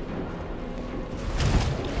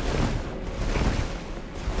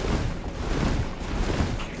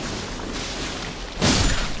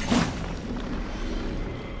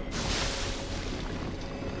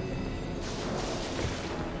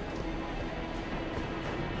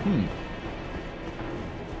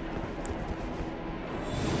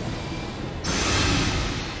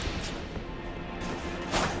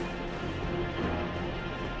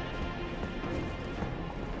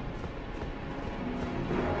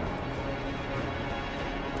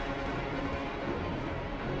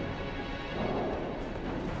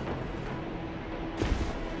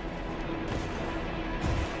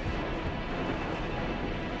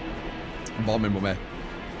 Bombing with me.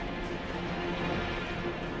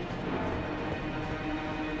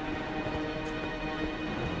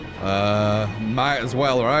 Might as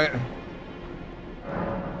well, right?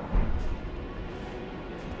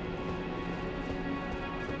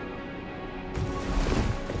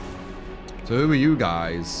 So who are you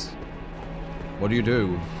guys? What do you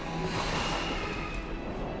do?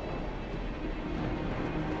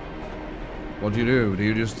 What do you do? Do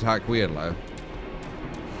you just attack weirdly?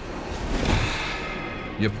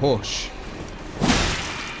 You push.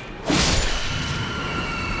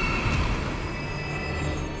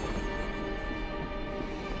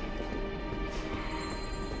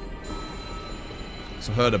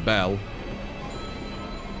 So heard a bell.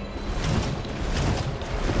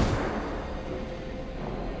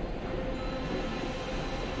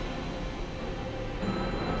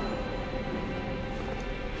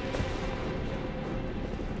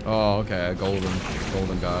 Oh, okay,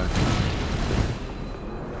 golden guy.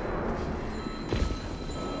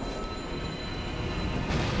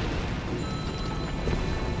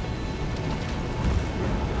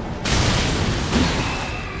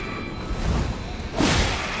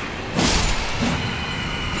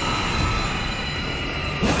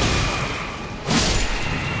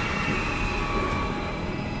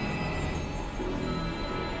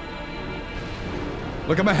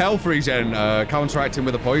 Look at my health regen counteracting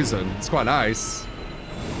with the poison. It's quite nice.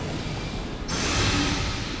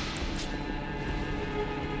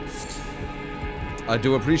 I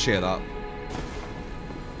do appreciate that.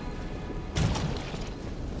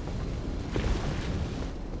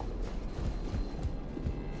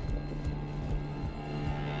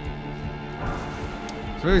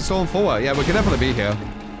 It's really storm forward. Yeah, we could definitely be here.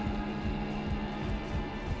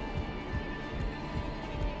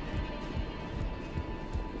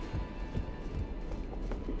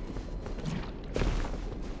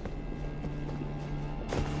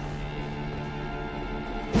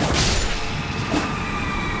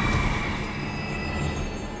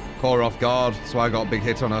 Caught her off guard, so I got a big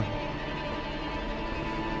hit on her.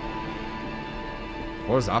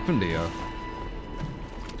 What has happened here?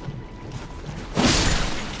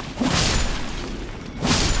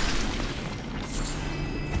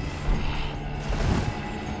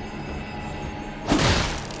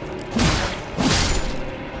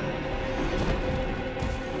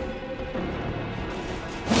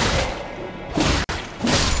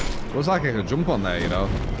 Looks like I could jump on there, you know.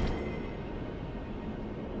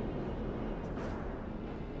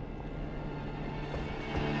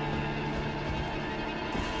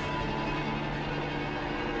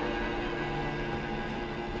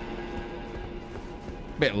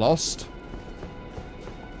 Bit lost.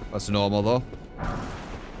 That's normal though.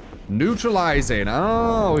 Neutralizing.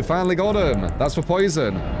 Oh, we finally got him. That's for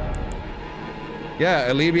poison.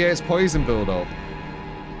 Yeah, alleviates poison buildup.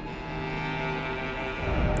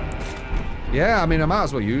 Yeah, I mean, I might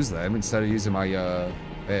as well use them instead of using my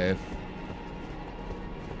faith.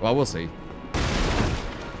 Well, we'll see.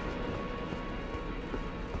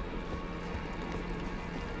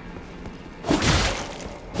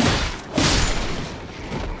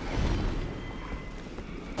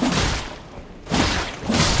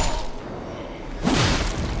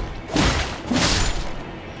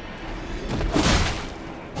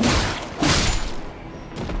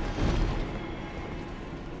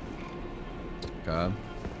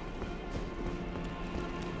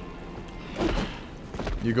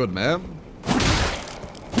 You good, man?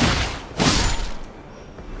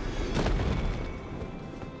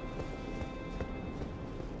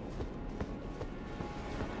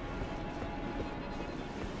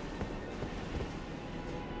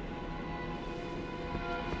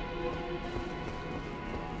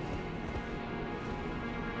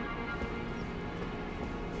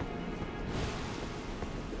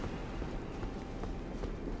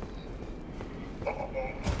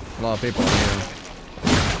 A lot of people here.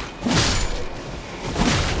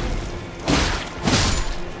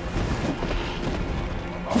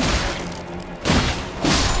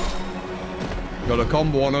 Got a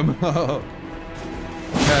combo on him.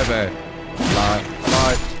 Heavy.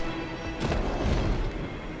 Light.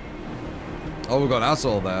 Oh, we've got an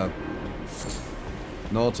asshole there.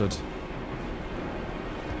 Noted.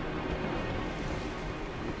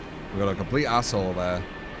 We've got a complete asshole there.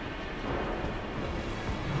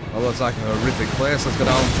 Oh, looks like a horrific place. Let's go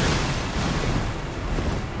down.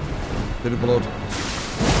 Bit of blood.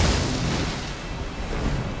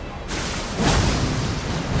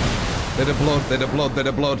 Bit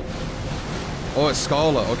of blood. Oh, it's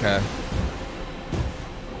Scarlet, okay.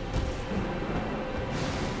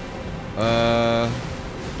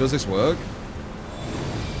 Does this work?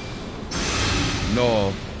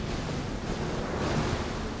 No.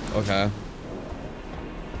 Okay.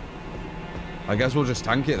 I guess we'll just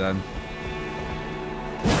tank it then.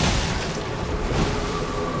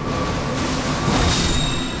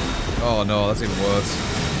 Oh no, that's even worse.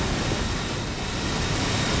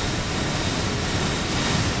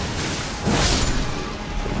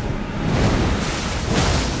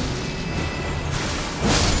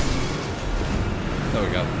 There we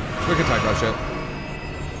go. We can tank that shit.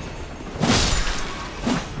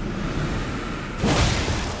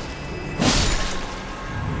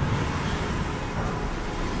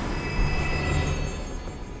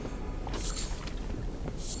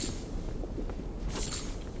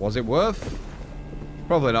 Was it worth?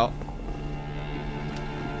 Probably not.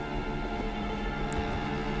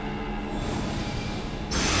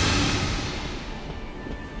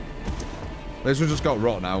 This one just got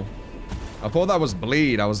rot now. I thought that was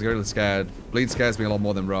bleed. I was really scared. Bleed scares me a lot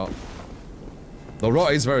more than rot. The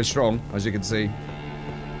rot is very strong, as you can see.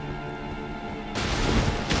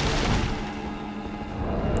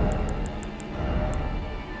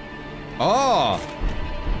 Oh!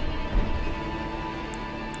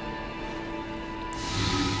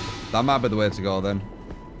 That might be the way to go then.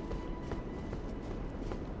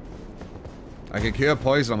 I can cure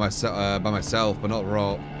poison on by myself, but not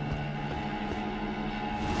rot.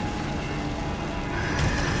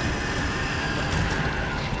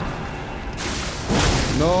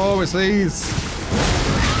 No, it's these.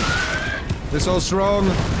 They're so strong.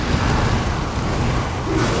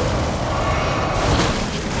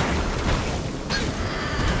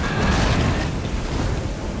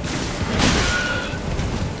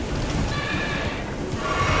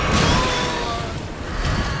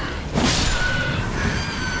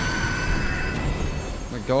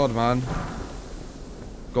 My God, man.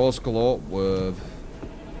 Ghost Glow with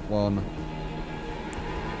 1.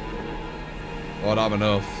 Oh, I don't have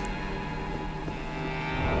enough.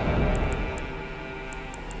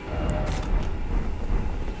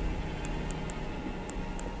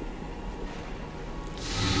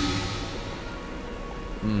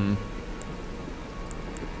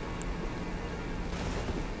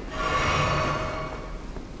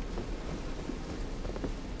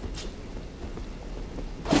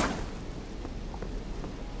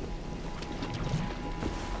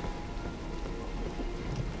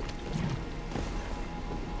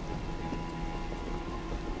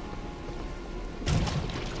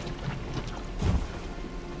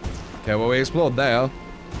 Okay, well, we explored there.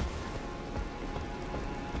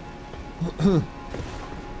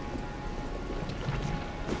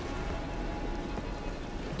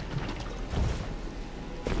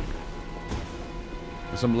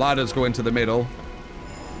 Some ladders go into the middle.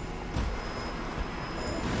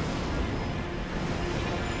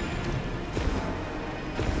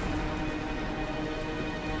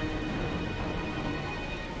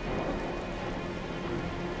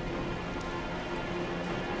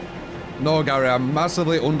 No, Gary, I'm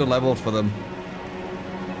massively underleveled for them.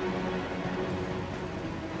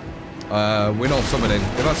 We're not summoning.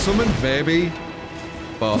 If I summoned, maybe.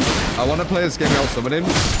 But I want to play this game without summoning.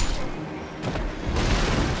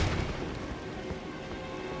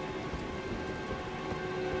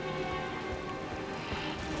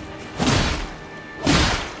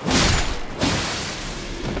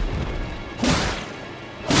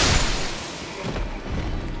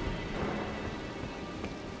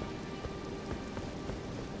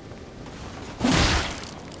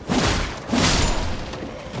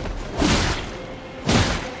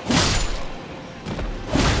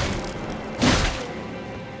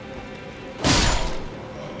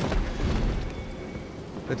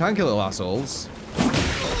 Tanky little assholes.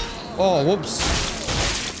 Oh, whoops.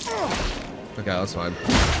 Okay, that's fine.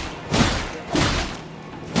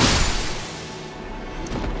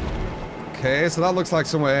 Okay, so that looks like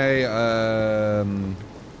some way,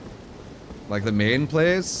 like the main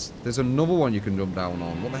place. There's another one you can jump down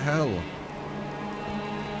on. What the hell?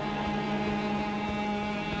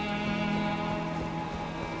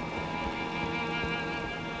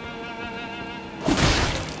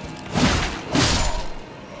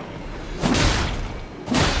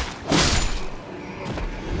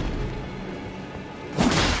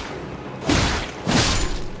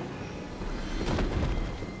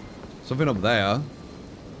 Something up there.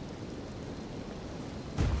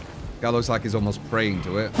 Guy looks like he's almost praying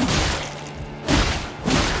to it.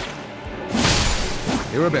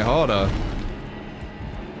 They were a bit harder.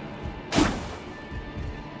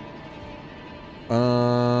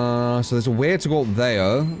 So there's a way to go up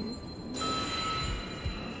there.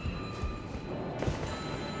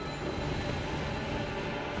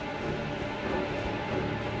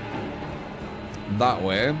 that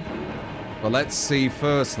way. But let's see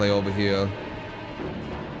firstly over here.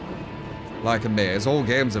 Like a maze. All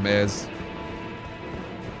game's a maze.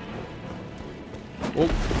 Oh.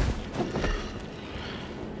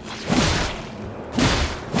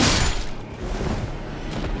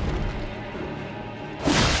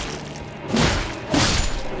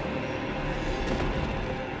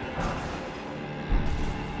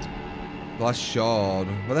 Glass shard.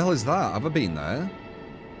 Where the hell is that? Have I been there?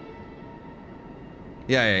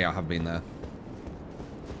 Yeah, I have been there.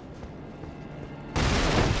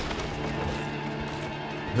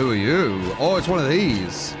 Who are you? Oh, it's one of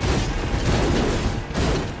these.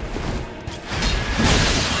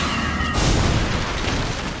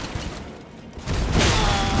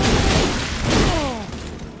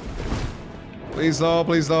 Please no,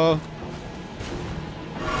 please no.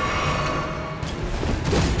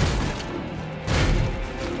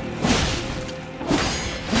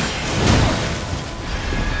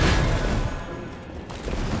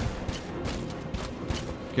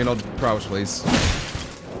 Can you not crouch, please?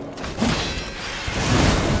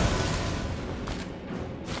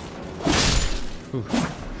 Whew.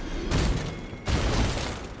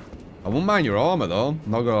 I wouldn't mind your armor though,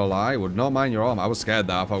 not gonna lie, would not mind your armor. I was scared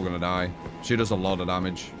that if I was gonna die. She does a lot of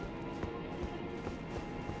damage.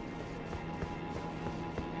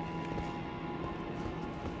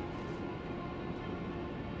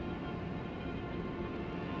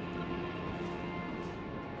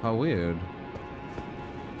 How weird.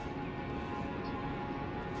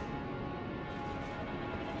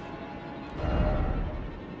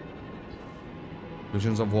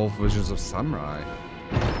 Visions of wolf, visions of samurai.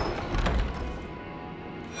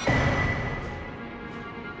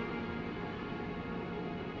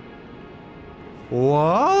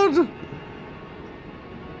 What?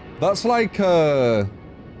 That's like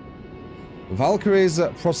Valkyrie's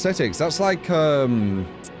prosthetics. That's like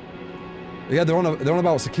yeah, they're on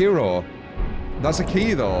about Sekiro. That's a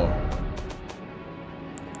key though.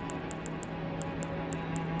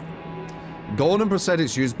 Golden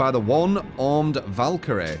prosthetics used by the one-armed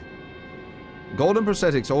Valkyrie. Golden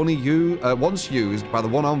prosthetics only once used by the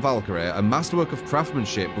one-armed Valkyrie, a masterwork of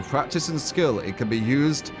craftsmanship with practice and skill. It can be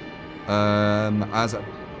used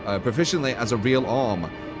proficiently as a real arm.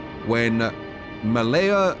 When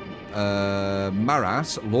Malaya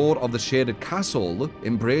Maras, Lord of the Shaded Castle,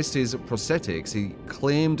 embraced his prosthetics, he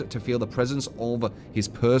claimed to feel the presence of his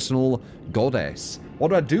personal goddess. What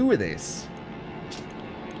do I do with this?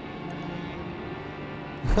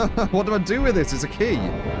 What do I do with this? It's a key.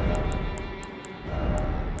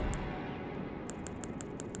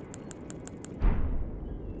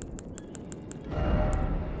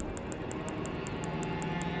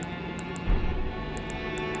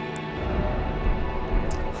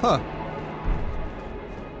 Huh.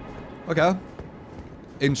 Okay.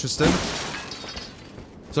 Interesting.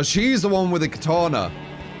 So she's the one with the katana.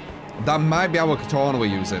 That might be our katana we're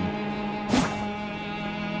using.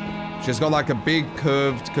 She's got like a big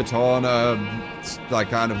curved katana, like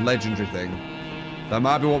kind of legendary thing. That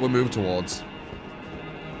might be what we move towards.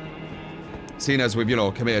 Seeing as we've, you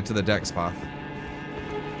know, committed to the Dex path.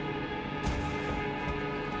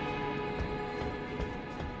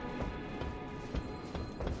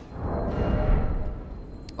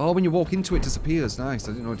 Oh, when you walk into it, it disappears. Nice. I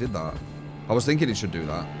didn't know it did that. I was thinking it should do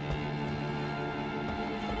that.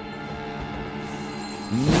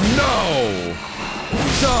 No!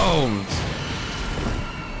 Don't!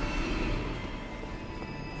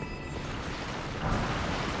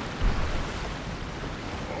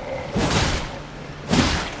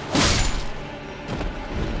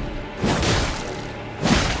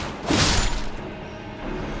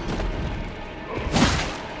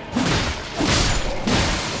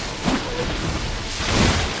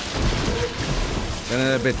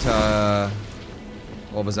 Getting a bit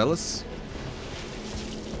overzealous.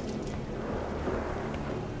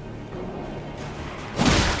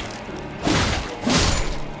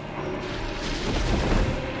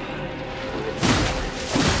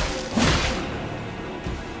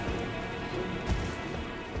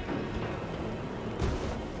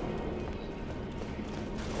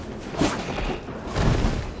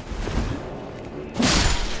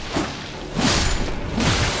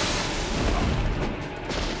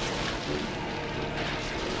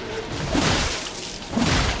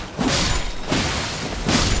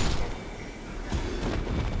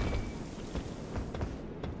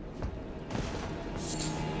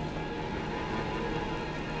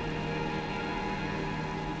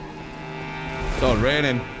 Oh,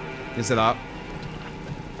 raining. You see that?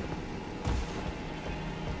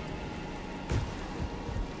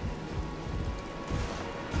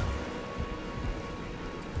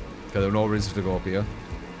 Okay, there's no reason to go up here.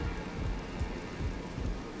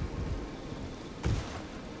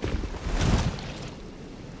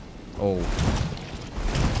 Oh.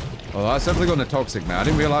 Oh, that's definitely going to toxic, man. I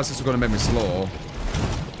didn't realize this was going to make me slow.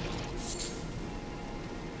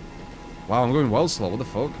 Wow, I'm going well slow. What the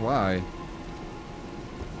fuck? Why?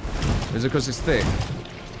 Is it because it's thick?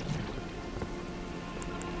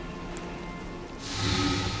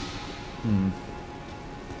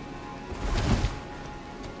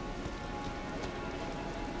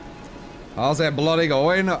 How's it bloody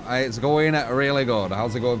going? It's going really good.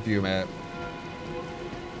 How's it going for you, mate?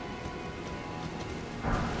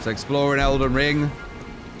 It's exploring Elden Ring.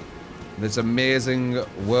 This amazing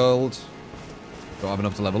world. Don't have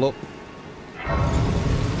enough to level up.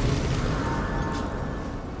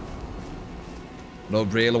 Don't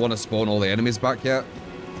really want to spawn all the enemies back yet.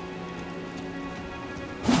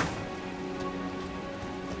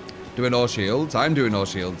 Doing no shields? I'm doing no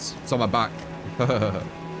shields. It's on my back.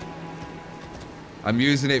 I'm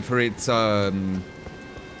using it for its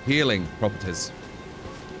healing properties.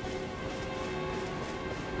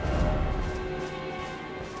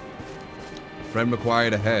 Friend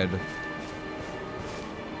required ahead.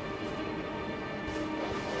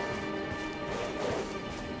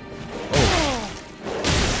 Oh.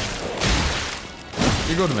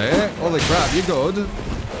 You good, mate? Holy crap, you good?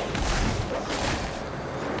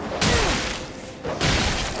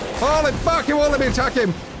 Holy fuck, you won't let me attack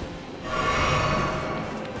him!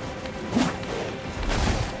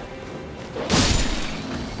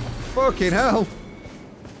 Fucking hell!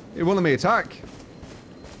 He won't let me attack.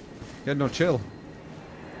 He had no chill.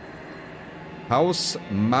 House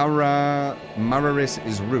Mararis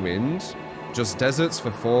is ruined. Just deserts for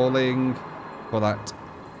falling for that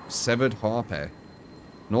severed harpy.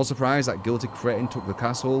 No surprise that guilty cretin took the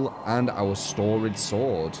castle and our storied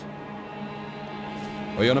sword.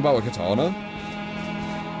 Are you on about a katana?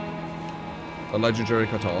 A legendary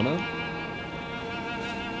katana?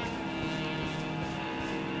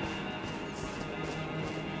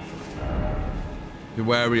 Be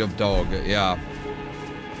wary of dog, yeah.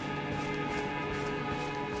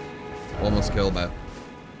 Almost killed me.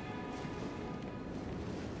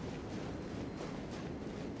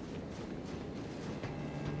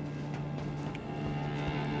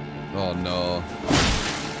 Oh no.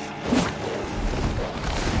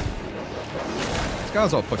 This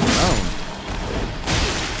guy's all fucking down.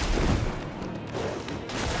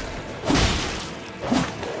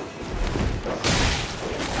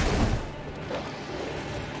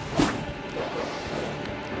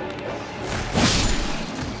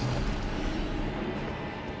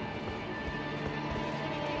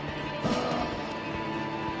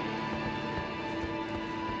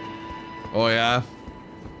 Oh yeah?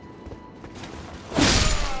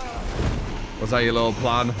 Was that your little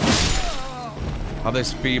plan? Have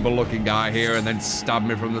this feeble looking guy here and then stab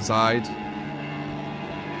me from the side?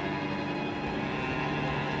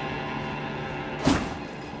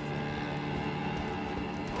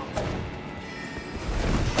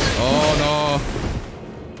 Oh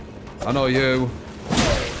no! I know you.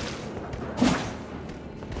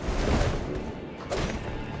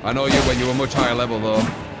 I know you when you were much higher level though.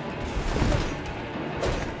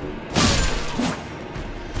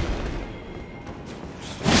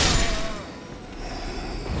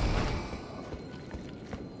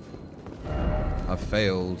 I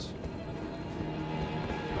failed.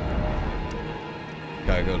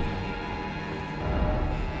 Okay, good.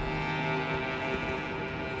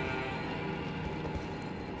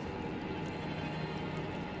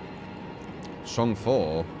 Strong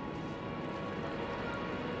 4.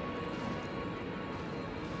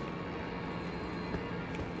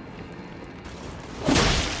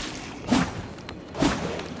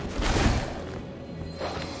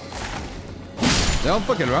 They don't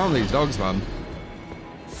fucking around these dogs, man.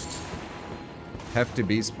 Hefty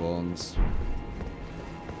bee spawns.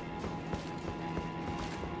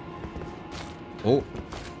 Oh.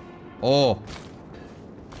 Oh.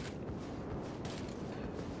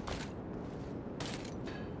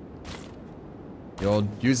 You're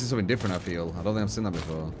using something different, I feel. I don't think I've seen that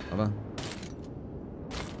before. Have I?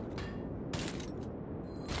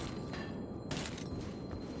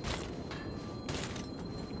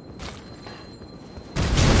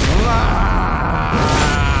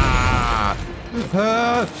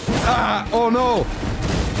 Oh no!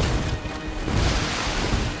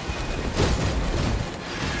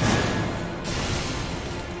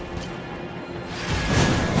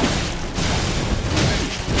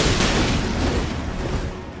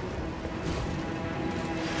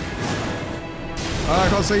 I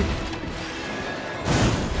can't see.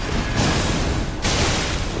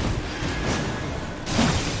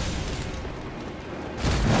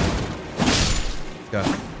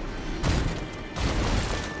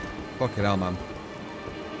 Fucking hell, man.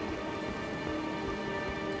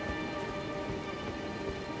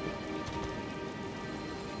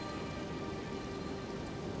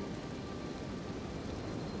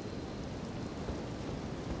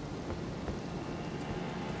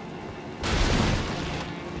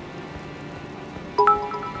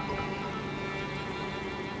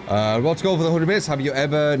 About to go for the 100 bits. Have you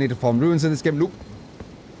ever need to farm ruins in this game? Nope.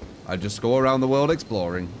 I just go around the world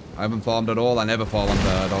exploring. I haven't farmed at all. I never farm on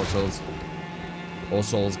Dark Souls. Or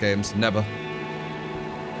Souls games. Never.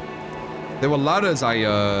 There were ladders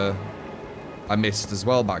I missed as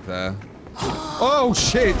well back there. Oh,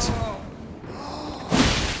 shit!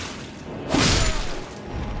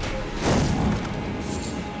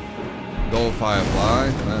 Go,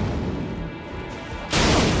 Firefly.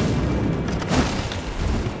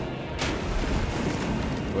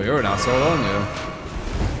 Well, you're an asshole, aren't you?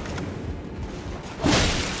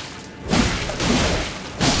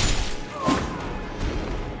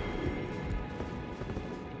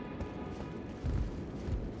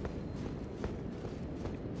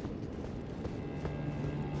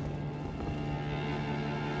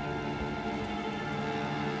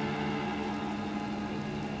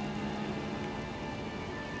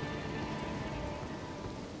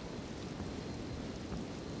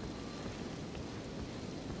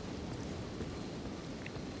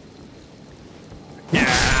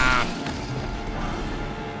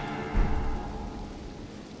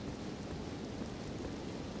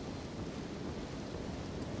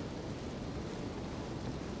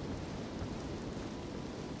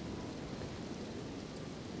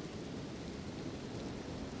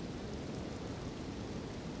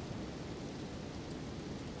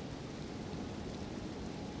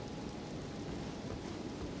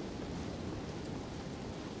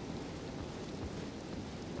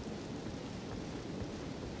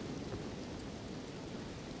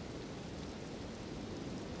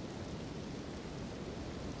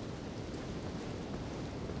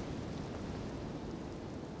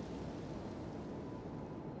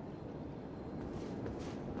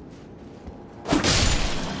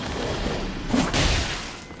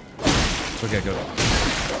 Okay, good.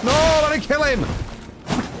 No, let me kill him!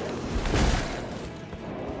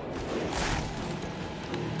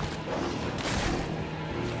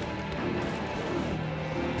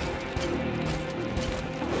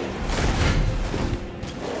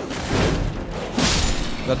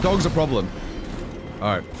 That dog's a problem.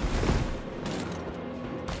 Alright.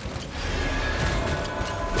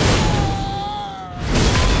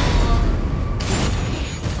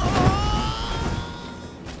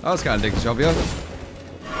 That was kind of dickish of you.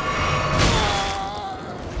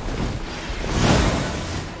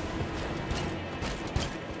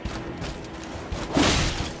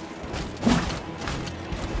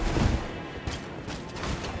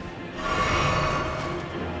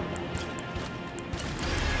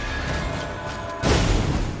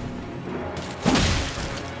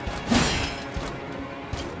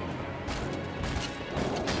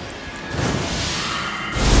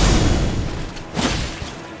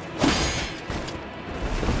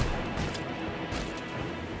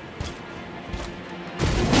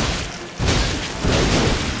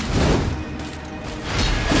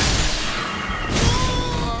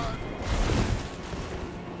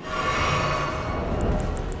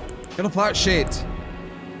 Get off that shit.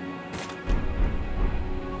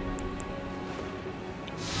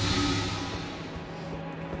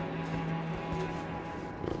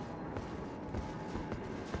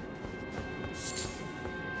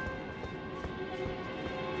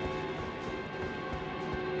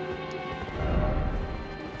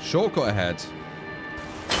 Shortcut ahead.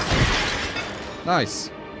 Nice.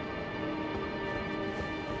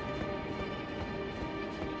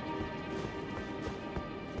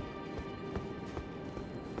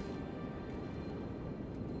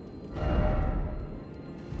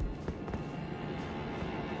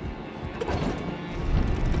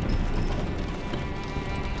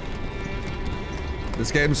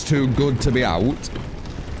 This game's too good to be out.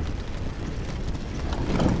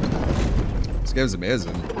 This game's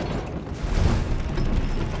amazing.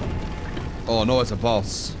 Oh no, it's a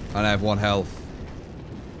boss. And I have 1 health.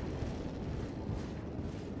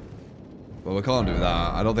 But we can't do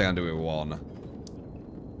that. I don't think I can do it with 1.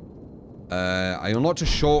 I unlocked a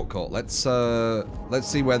shortcut. Let's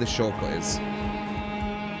see where the shortcut is.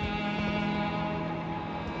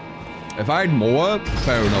 If I had more,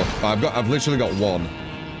 fair enough. But I've literally got 1.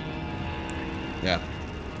 Yeah.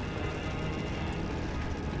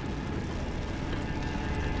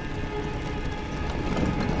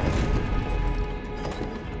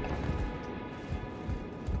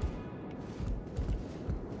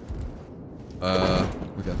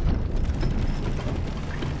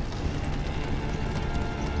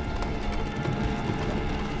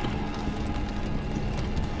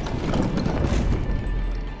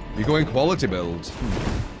 going quality build.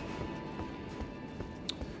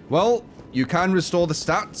 Well, you can restore the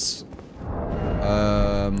stats.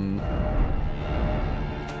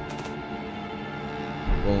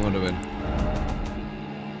 What am I doing?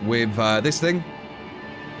 With this thing.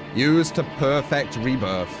 Use to perfect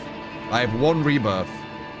rebirth. I have 1 rebirth.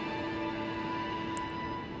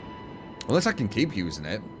 Unless I can keep using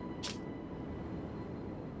it.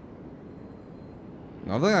 I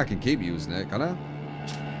don't think I can keep using it, can I?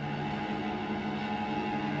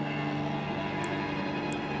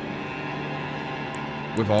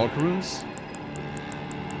 With Arc Runes?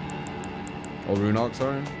 Or Rune Arc,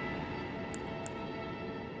 sorry.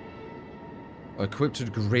 Equipped a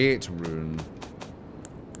Great Rune.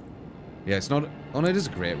 Yeah, it's not... Oh no, it is a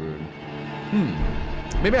Great Rune.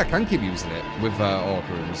 Maybe I can keep using it with Arc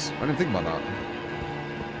Runes. I didn't think about that.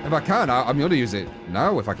 If I can, I'm going to use it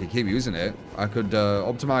now. If I can keep using it, I could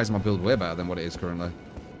optimize my build way better than what it is currently.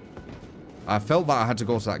 I felt that I had to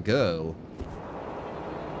go to that girl.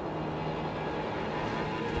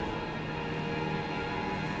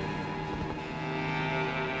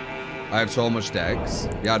 I have so much dex.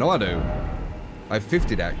 Yeah, I know I do. I have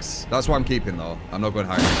 50 dex. That's what I'm keeping, though. I'm not going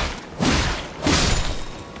higher than that.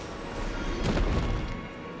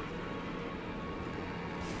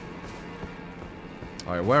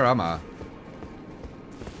 Alright, where am I?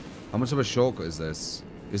 How much of a shortcut is this?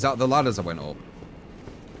 Is that the ladders I went up?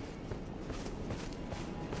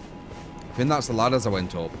 I think that's the ladders I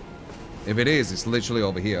went up. If it is, it's literally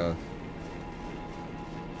over here.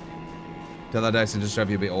 Tell that dice and just have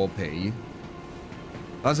you a bit OP.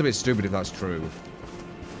 That's a bit stupid if that's true.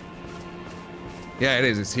 Yeah, it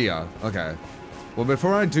is. It's here. Okay. Well,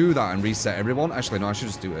 before I do that and reset everyone... Actually, no, I should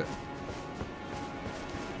just do it.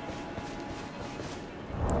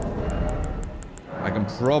 I can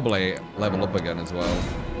probably level up again as well.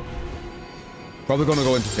 Probably going to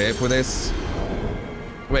go into tape with this.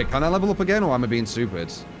 Wait, can I level up again or am I being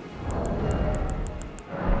stupid?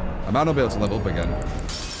 I might not be able to level up again.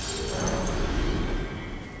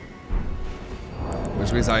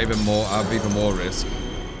 Which means I have even more risk.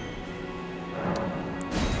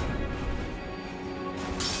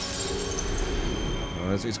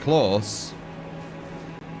 It's close.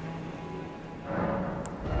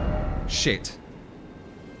 Shit.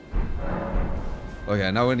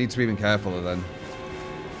 Okay, now we need to be even carefuler then.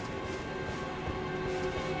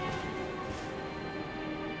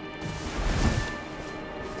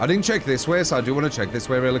 I didn't check this way, so I do want to check this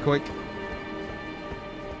way really quick.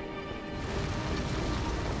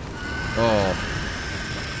 Oh.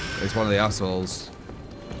 It's one of the assholes.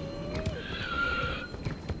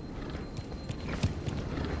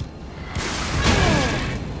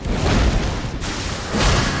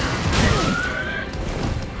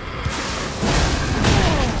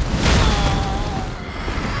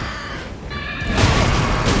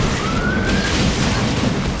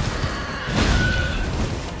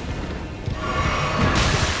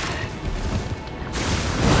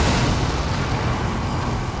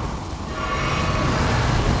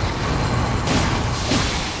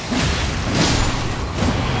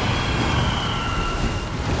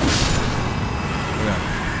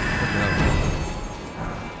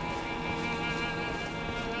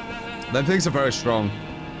 Them things are very strong.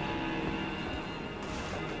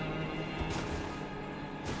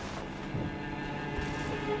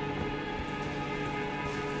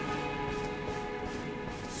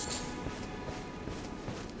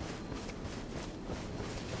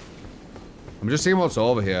 I'm just seeing what's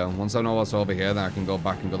over here. Once I know what's over here, then I can go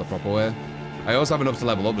back and go the proper way. I also have enough to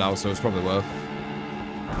level up now, so it's probably worth.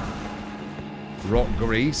 Rock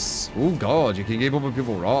grease. Oh god, you can give other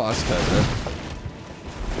people raw. That's terrible.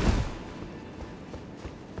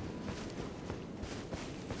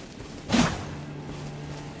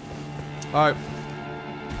 Alright.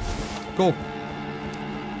 Cool.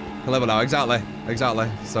 Level now, exactly. Exactly.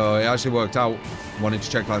 So it actually worked out. Wanted to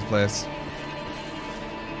check that place.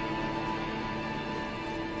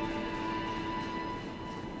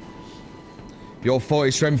 Your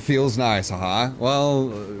 40 strength feels nice, haha. Well,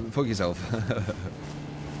 fuck yourself.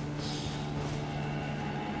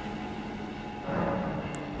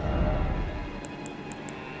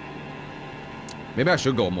 Maybe I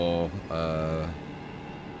should go more,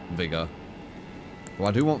 vigor. Well,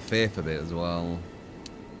 I do want faith a bit as well.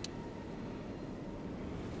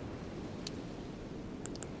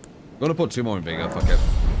 I'm gonna put 2 more in vigor, fuck it.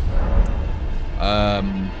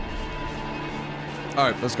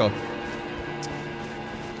 Alright, let's go.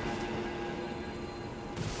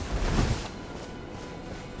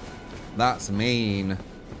 That's mean.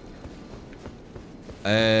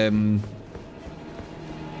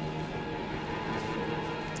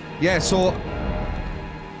 Yeah, so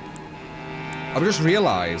I've just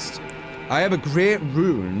realised I have a great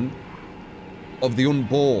rune of the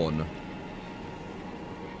unborn.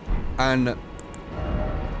 And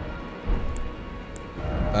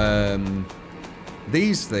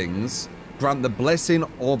these things grant the blessing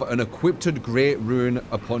of an equipped great rune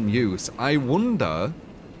upon use. I wonder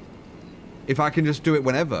if I can just do it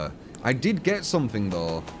whenever. I did get something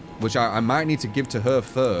though, which I might need to give to her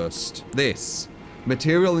first. This.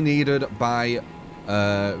 Material needed by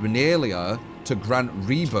Renalia to grant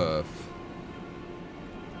rebirth.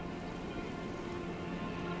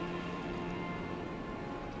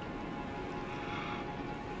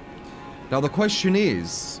 Now the question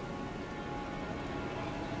is,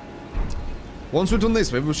 once we've done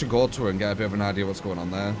this, maybe we should go to her and get a bit of an idea what's going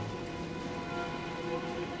on there.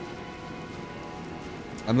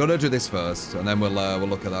 I'm gonna do this first, and then we'll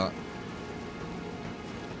look at that.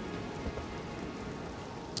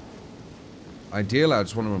 Ideally, I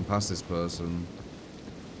just want to run past this person.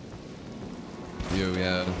 You,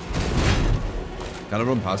 yeah. Can I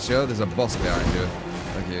run past you? There's a boss behind you.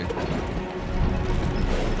 Thank you.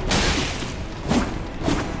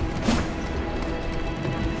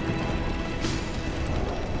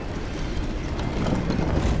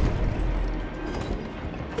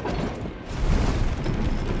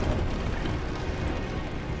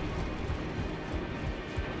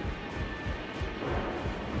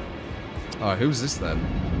 Oh, who's this then?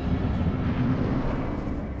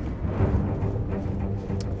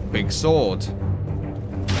 Big sword.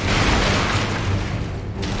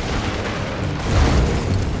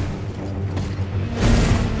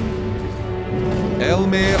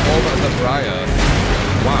 Elmer of the Briar.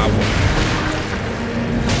 Wow.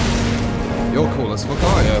 You're cool as fuck,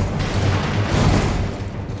 are you?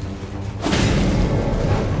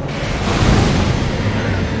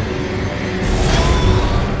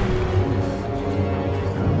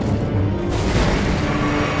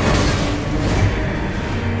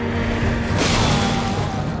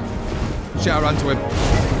 Shit, I ran to him.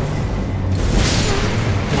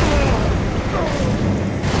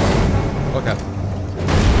 Okay.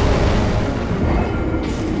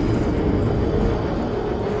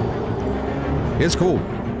 Here's cool.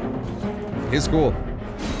 Here's cool.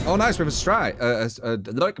 Oh, nice. We have a strike. We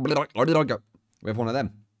have one of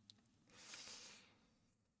them.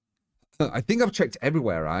 I think I've checked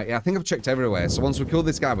everywhere, right? Yeah, I think I've checked everywhere. So once we kill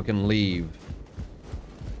this guy, we can leave.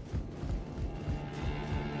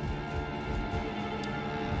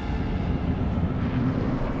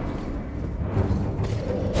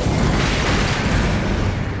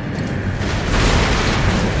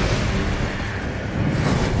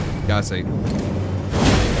 I see.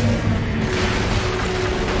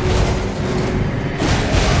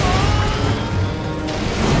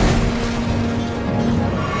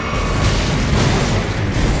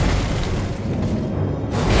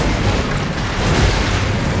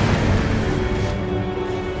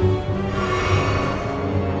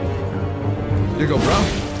 You go, bro.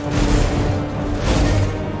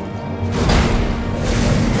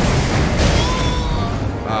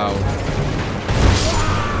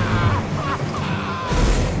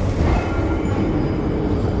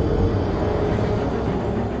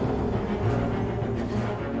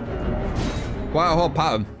 Quite a hard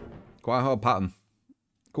pattern. Quite a hard pattern.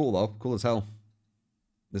 Cool though. Cool as hell.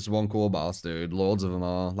 This is one cool boss, dude. Loads of them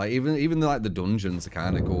are. Like even like the dungeons are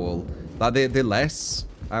kind of cool. Like they're less,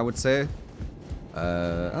 I would say.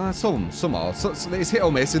 Some are. So it's hit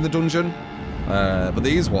or miss in the dungeon. But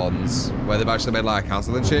these ones where they've actually made like a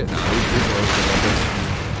castle and shit. Nah, these are also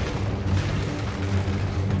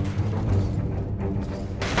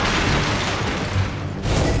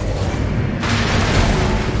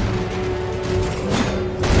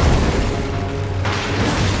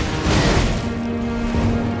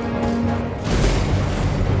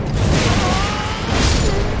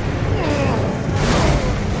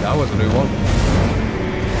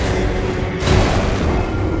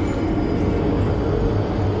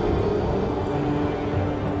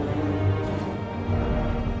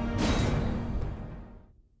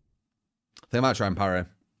they might try and parry.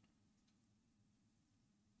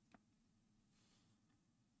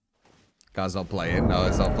 Guy's not playing. No,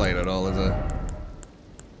 it's not playing at all, is it?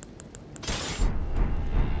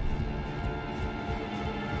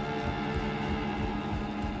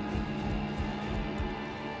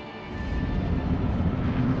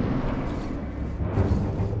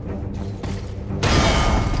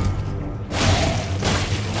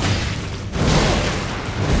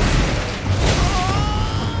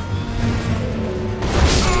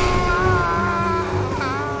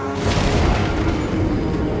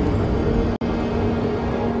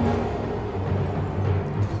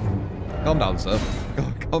 Calm down, sir.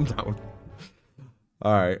 Calm down.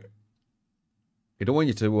 Alright. He don't want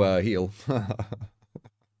you to heal.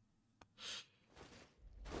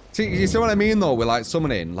 See, you see what I mean, though, with, like,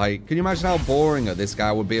 summoning? Like, can you imagine how boring this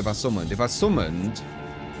guy would be if I summoned? If I summoned,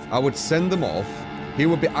 I would send them off, he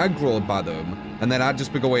would be aggroed by them, and then I'd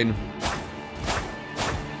just be going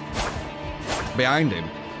behind him.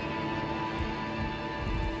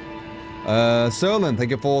 Serlin,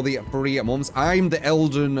 thank you for the 3 months. I'm the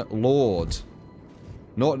Elden Lord.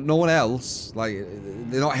 No one else. Like,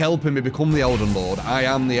 they're not helping me become the Elden Lord. I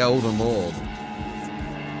am the Elden Lord.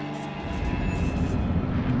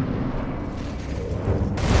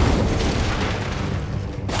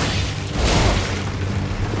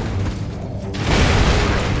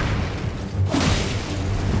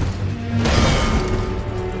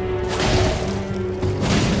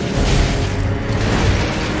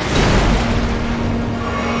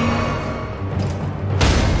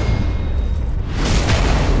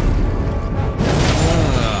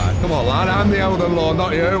 I'm the Elden Lord,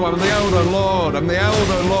 not you. I'm the Elden Lord. I'm the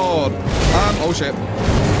Elden Lord. Oh shit.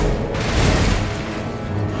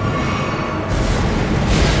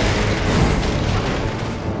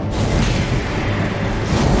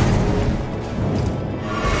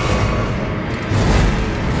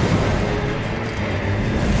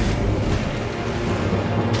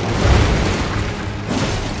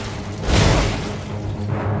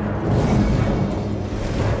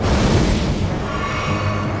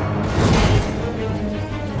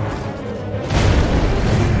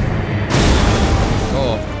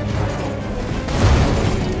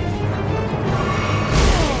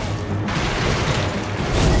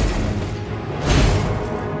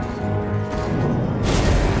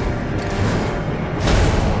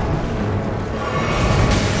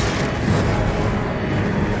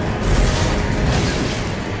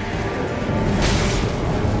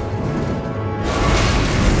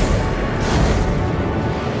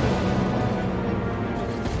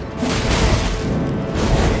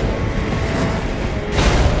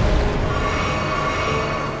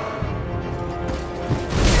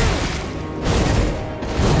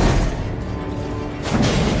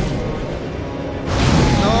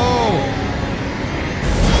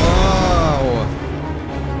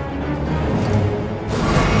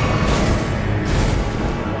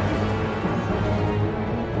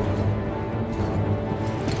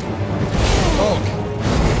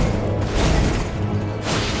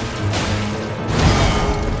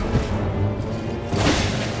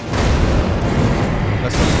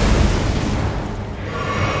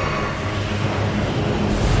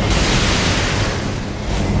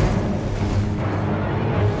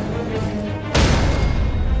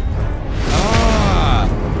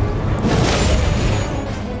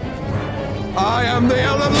 am the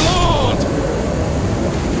Elden Lord!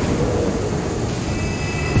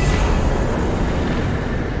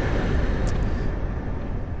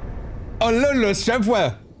 Oh là le chef,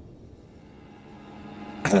 ouais.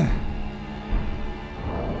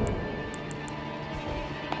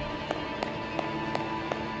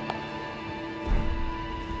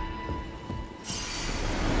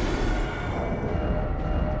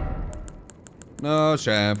 No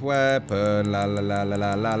chef weapon, la la la la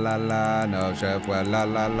la la la la, no chef weapon, la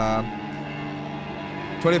la la.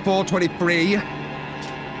 24, 23.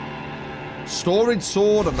 Storage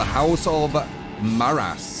sword of the House of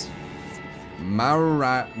Marias.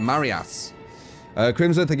 Marias.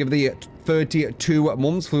 Crimson, thank you for the 32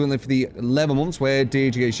 months, fluently for the 11 months. Where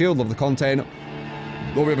did you get shield? Love the content.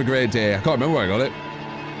 Hope you have a great day. I can't remember where I got it.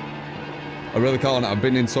 I really can't. I've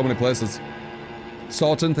been in so many places.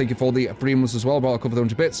 Sorton, thank you for the 3 months as well. Brought a couple of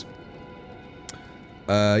 100 bits.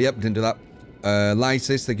 Yep, didn't do that.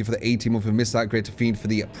 Lysis, thank you for the 18 months. We missed that. Great to feed for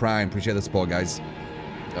the Prime. Appreciate the support, guys.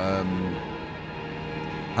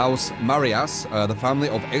 House Marias, the family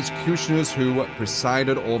of executioners who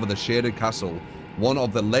presided over the Shaded Castle, one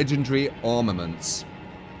of the legendary armaments.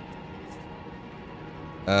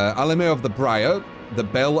 Alime of the Briar, the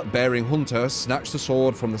bell-bearing hunter, snatched the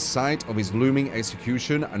sword from the site of his looming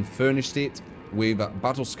execution and furnished it with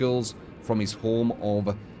battle skills from his home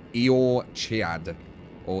of Eorchiad,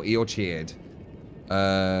 or Eorchiad.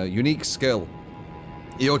 Unique skill.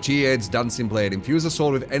 Eorchiad's dancing blade. Infuse the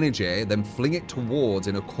sword with energy, then fling it towards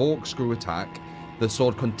in a corkscrew attack. The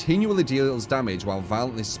sword continually deals damage while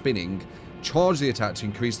violently spinning. Charge the attack to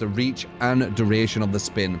increase the reach and duration of the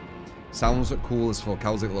spin. Sounds cool as fuck.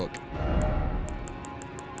 How's it look?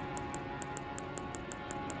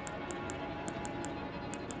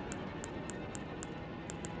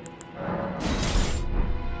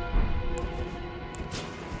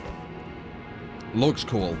 Looks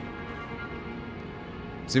cool.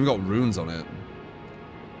 It's even got runes on it.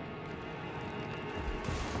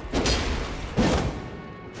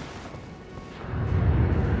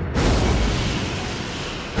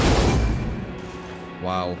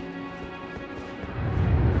 Wow.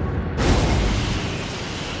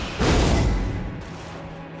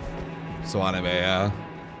 So anime, yeah.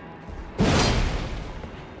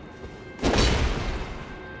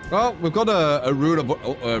 Well, we've got a rune of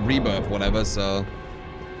rebirth, whatever, so...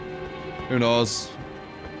 Who knows?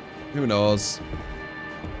 Who knows?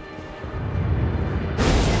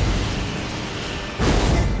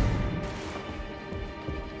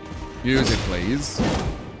 Use it, please.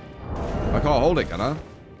 I can't hold it, can I?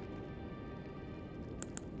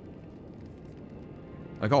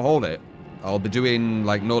 I can't hold it. I'll be doing,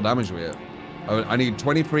 like, no damage with it. I need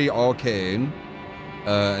 23 arcane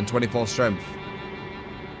and 24 strength.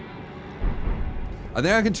 I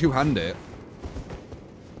think I can two-hand it.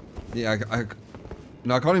 Yeah,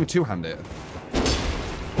 no, I can't even two-hand it.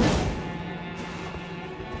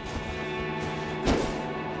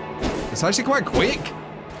 It's actually quite quick.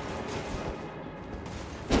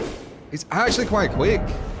 It's actually quite quick.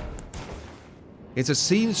 It's a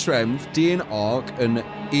C in strength, D in arc, and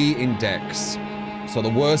E in dex. So the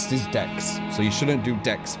worst is dex. So you shouldn't do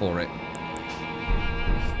dex for it.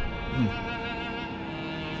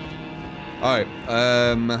 Alright,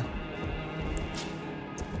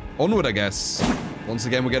 onward, I guess. Once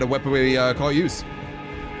again, we get a weapon we can't use.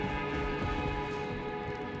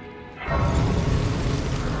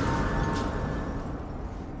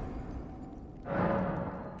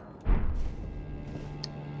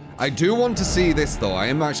 I do want to see this, though. I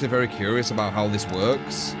am actually very curious about how this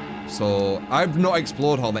works. So, I've not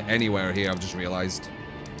explored hardly anywhere here, I've just realized.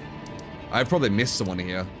 I've probably missed someone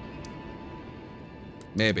here.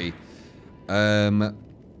 Maybe. I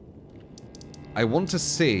want to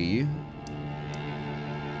see...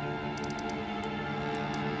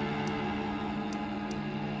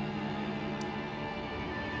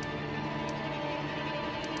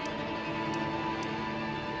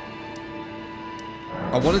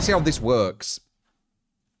 I want to see how this works.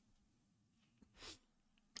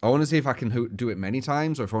 I want to see if I can do it many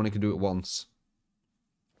times or if I only can do it once.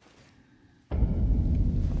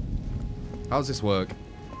 How does this work?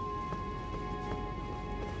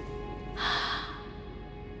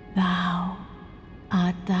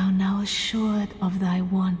 Art thou now assured of thy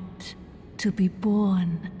want to be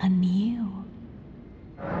born anew?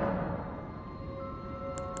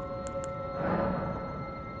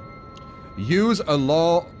 Use a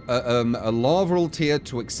larval tier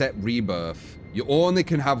to accept rebirth. You only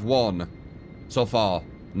can have one. So far,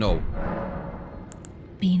 no.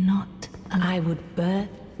 Be not. I would birth.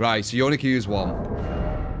 Right, so you only can use one.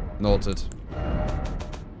 Noted.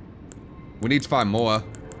 We need to find more.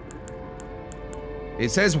 It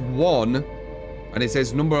says 1, and it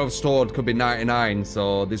says number of stored could be 99,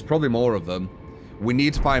 so there's probably more of them. We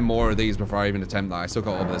need to find more of these before I even attempt that. I still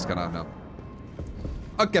got over this, can I? No.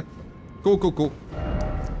 Okay. Cool, cool, cool.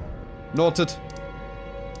 Noted.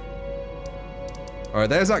 Alright,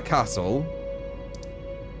 there's that castle.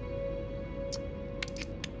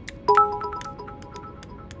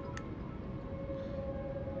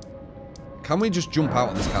 Can we just jump out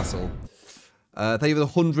of this castle? Thank you for the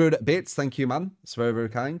 100 bits. Thank you, man. It's very, very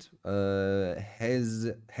kind.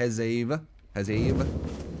 Hezave.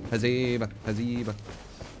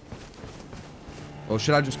 Or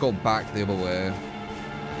should I just go back the other way?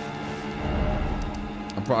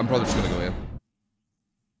 I'm probably just gonna go here.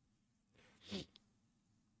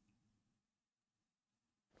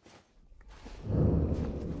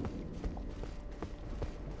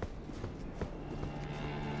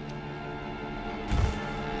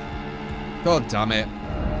 God damn it.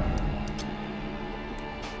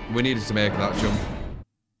 We needed to make that jump.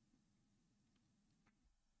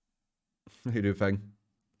 You do thing.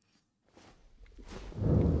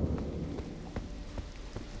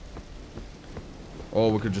 Or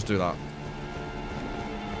we could just do that.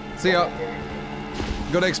 See ya.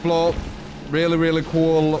 Gotta explore. Really, really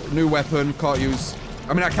cool new weapon. Can't use.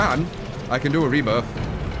 I mean, I can. I can do a rebirth.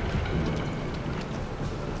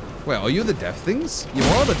 Wait, are you the death things? You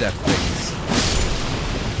are the death things.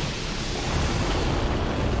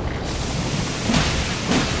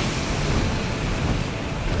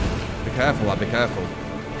 Be careful, lad, be careful.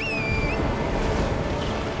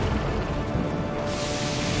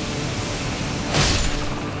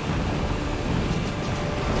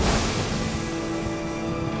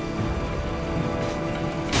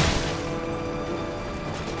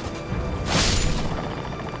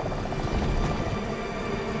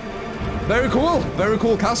 Very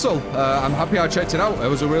cool castle. I'm happy I checked it out. It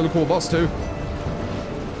was a really cool boss too.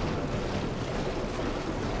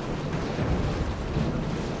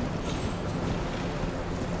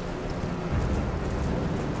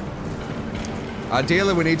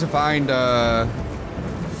 Ideally, we need to find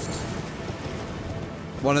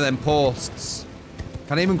one of them posts.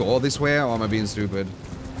 Can I even go this way, or am I being stupid?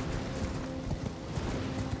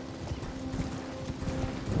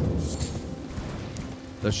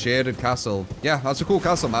 The shaded castle. Yeah, that's a cool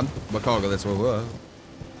castle, man. We can't go this way. Whoa.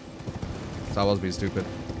 So I was being stupid.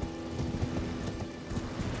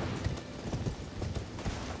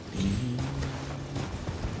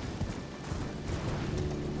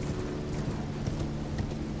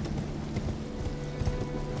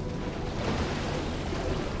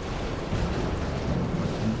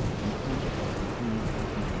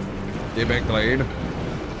 Keep it clean.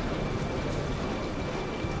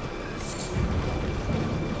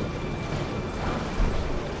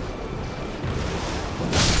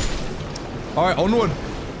 Alright, onward.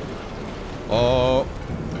 Oh.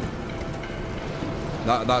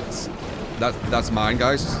 That's mine,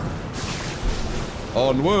 guys.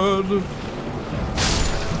 Onward.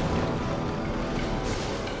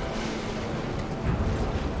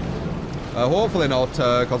 Hopefully not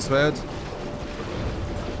conspired.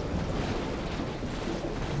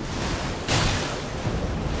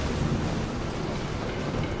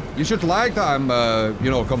 You should like that I'm,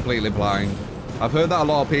 you know, completely blind. I've heard that a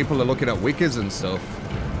lot of people are looking at wikis and stuff.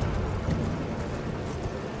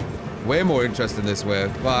 Way more interesting this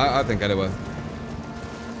way. Well, I think anyway.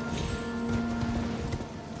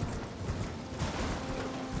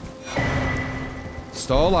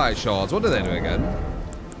 Starlight shards. What do they do again?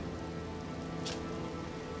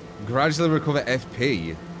 Gradually recover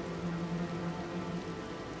FP.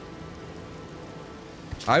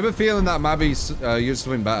 I have a feeling that Mavi's used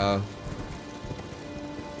something better.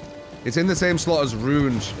 It's in the same slot as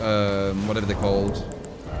rune, whatever they're called.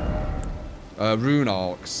 Rune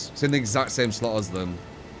arcs. It's in the exact same slot as them.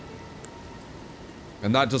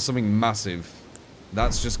 And that does something massive.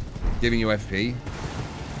 That's just giving you FP.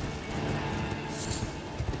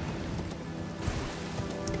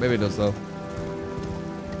 Maybe it does though.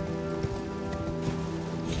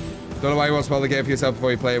 Don't know why you want to spoil the game for yourself before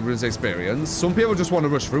you play a Rune's experience. Some people just want to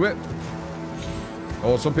rush through it.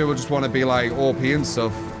 Or some people just want to be like OP and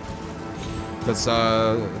stuff. Because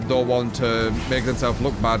don't want to make themselves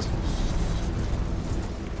look bad.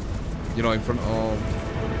 You know, in front of...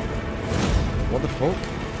 What the fuck?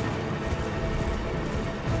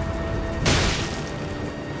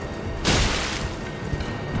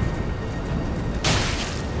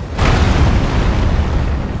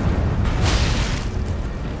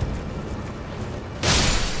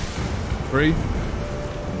 Three.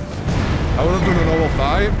 I would have done a normal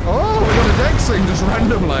 5. Oh, we got a dex thing just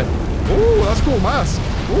randomly. Ooh, that's cool mask.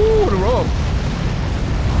 Ooh, the rope.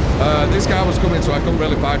 This guy was coming, so I couldn't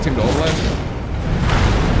really fight him normally.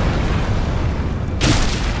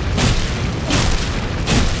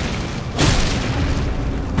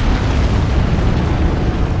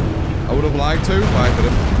 I would have liked to, but I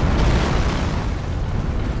couldn't.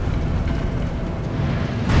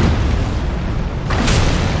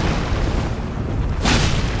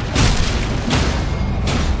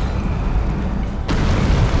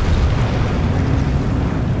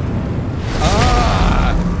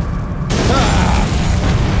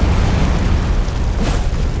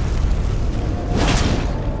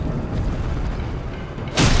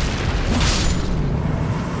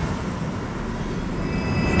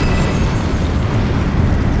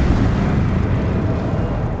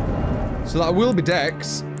 So that will be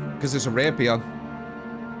Dex, because it's a rapier.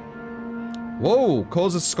 Whoa,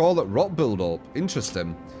 causes scarlet rot build up.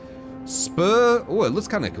 Interesting. Spur. Oh, it looks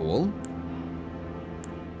kind of cool.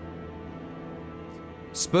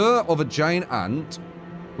 Spur of a giant ant,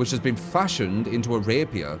 which has been fashioned into a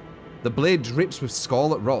rapier. The blade drips with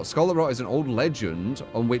scarlet rot. Scarlet rot is an old legend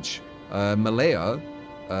on which Malaya,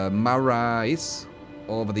 Marais,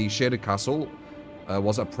 over the Shaded Castle,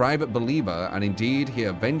 was a private believer, and indeed he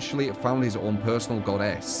eventually found his own personal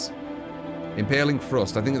goddess. Impaling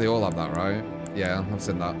thrust. I think they all have that, right? Yeah, I've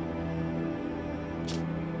seen that.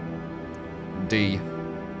 D.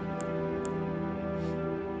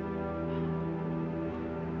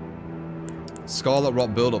 Scarlet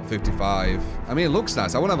Rot build-up 55. I mean, it looks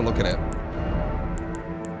nice. I want to have a look at it.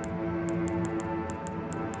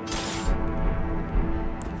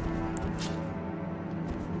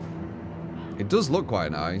 It does look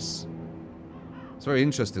quite nice. It's very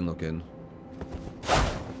interesting looking.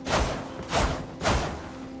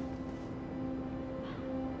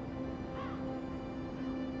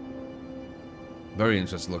 Very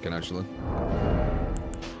interesting looking, actually.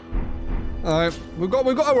 Alright, we've got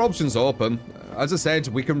our options open. As I said,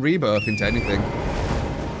 we can rebirth into anything.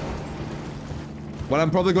 What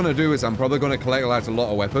I'm probably going to do is I'm probably going to collect like a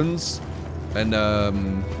lot of weapons.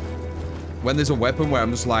 And when there's a weapon where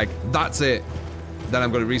I'm just like, that's it, then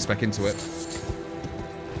I'm gonna respec into it.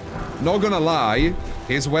 Not gonna lie,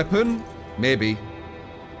 his weapon, maybe.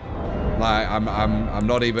 Like I'm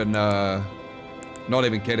not even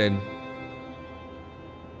kidding.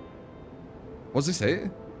 What's this say? I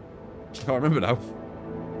can't remember now.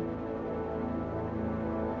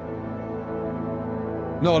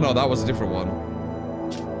 No, that was a different one.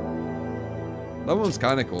 That one's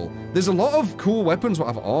kind of cool. There's a lot of cool weapons that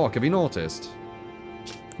have arc. Have you noticed?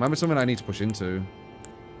 Might be something I need to push into.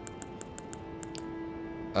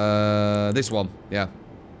 This one, yeah.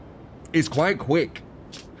 It's quite quick.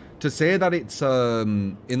 To say that it's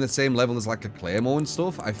in the same level as like a Claymore and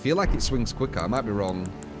stuff, I feel like it swings quicker. I might be wrong.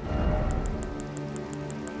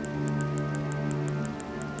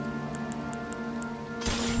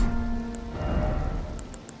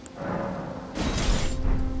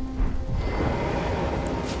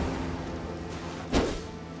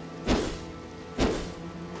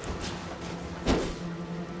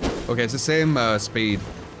 Okay, it's the same speed.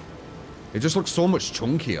 It just looks so much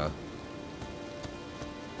chunkier.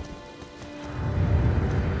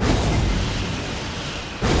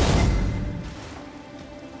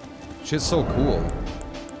 Shit's so cool.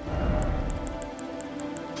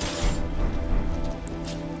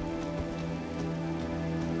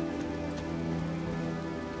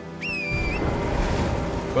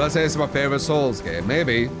 Will I say it's my favorite Souls game?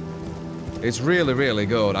 Maybe. It's really, really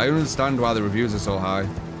good. I understand why the reviews are so high.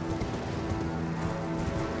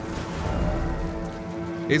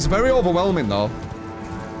 It's very overwhelming though.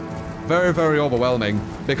 Very, very overwhelming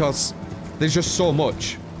because there's just so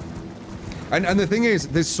much. And the thing is,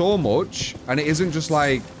 there's so much, and it isn't just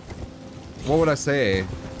like, what would I say?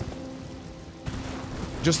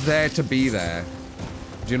 Just there to be there.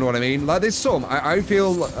 Do you know what I mean? Like, there's some, I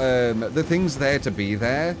feel the things there to be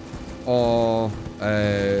there are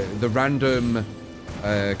the random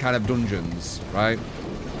kind of dungeons, right?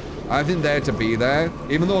 I think they're to be there,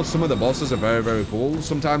 even though some of the bosses are very, very cool.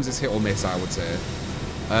 Sometimes it's hit or miss, I would say.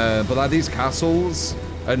 But like these castles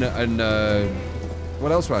and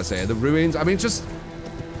what else would I say? The ruins. I mean, just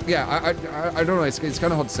yeah. I don't know. It's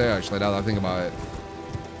kind of hard to say actually now that I think about it.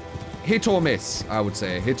 Hit or miss, I would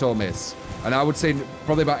say. Hit or miss, and I would say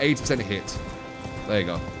probably about 80% hit. There you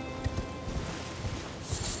go.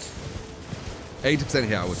 80%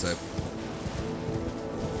 hit, I would say.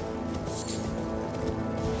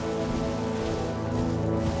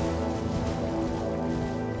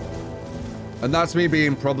 And that's me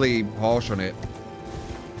being probably harsh on it.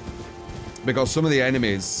 Because some of the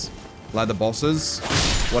enemies, like the bosses,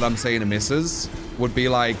 what I'm saying are misses, would be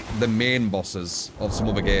like the main bosses of some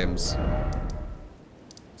other games.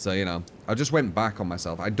 So, you know, I just went back on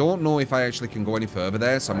myself. I don't know if I actually can go any further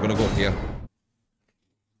there, so I'm going to go here.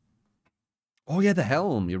 Oh yeah, the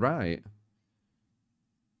helm, you're right.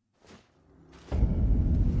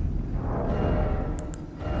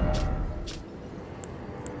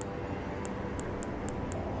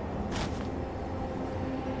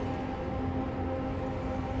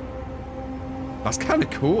 That's kind of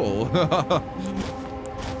cool.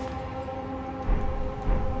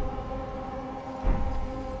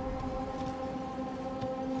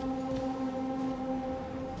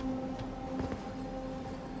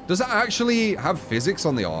 Does it actually have physics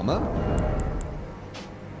on the armor?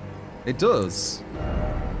 It does.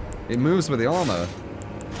 It moves with the armor.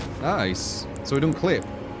 Nice. So it don't clip.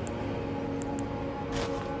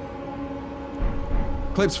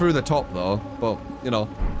 Clips through the top though, but, you know.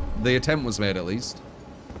 The attempt was made, at least.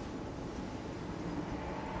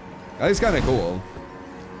 That is kind of cool.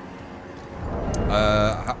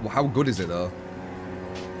 How good is it, though?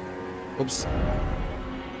 Oops.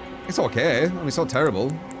 It's okay. I mean, it's not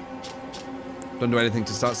terrible. Don't do anything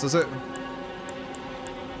to stats, does it?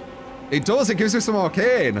 It does. It gives you some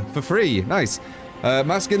arcane for free. Nice.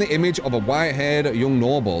 Masking the image of a white-haired young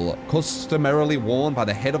noble, customarily worn by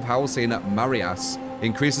the head of house in Marias,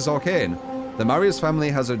 increases arcane. The Marias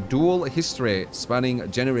family has a dual history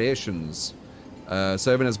spanning generations,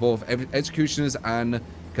 serving as both executioners and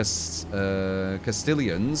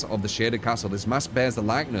Castilians of the Shaded Castle. This mask bears the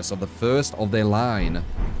likeness of the first of their line.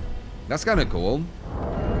 That's kind of cool.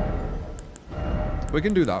 We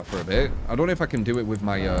can do that for a bit. I don't know if I can do it with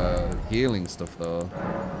my healing stuff, though.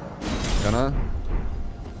 Can I?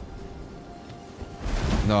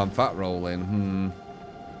 No, I'm fat rolling.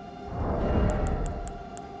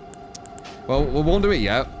 Well, we won't do it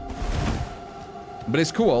yet. But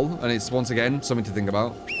it's cool, and it's, once again, something to think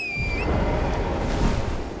about.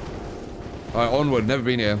 Alright, onward. Never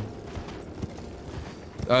been here.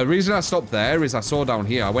 The reason I stopped there is I saw down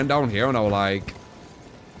here. I went down here, and I was like...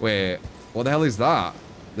 Wait. What the hell is that?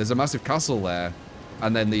 There's a massive castle there.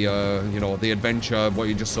 And then the, you know, the adventure, what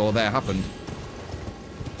you just saw there happened.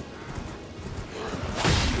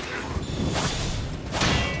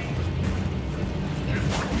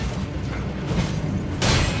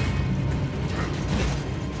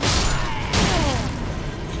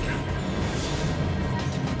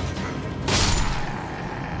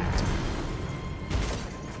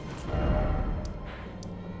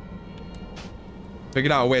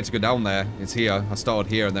 Figured out a way to go down there. It's here. I started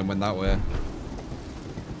here and then went that way.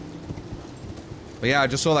 But yeah, I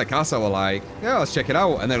just saw that castle. I was like, yeah, let's check it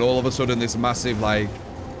out. And then all of a sudden, this massive, like,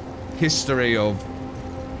 history of...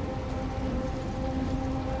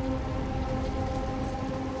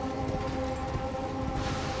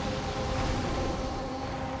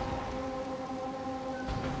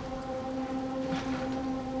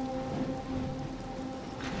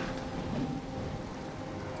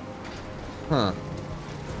 Huh.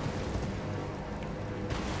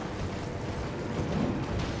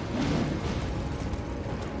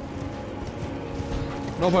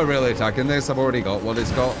 No point really attacking this, I've already got what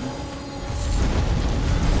it's got.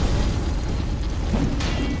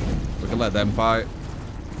 We can let them fight.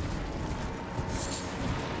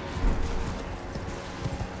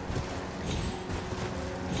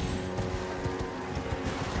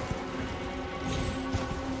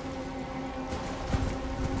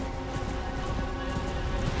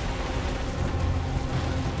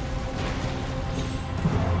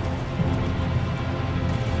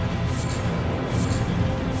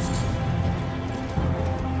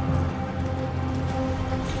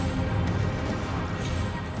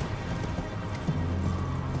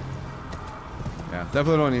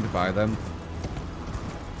 Definitely don't need to buy them.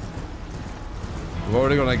 We've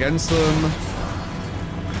already gone against them.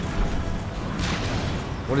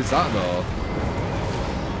 What is that though?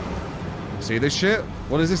 See this shit?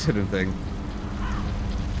 What is this hidden thing?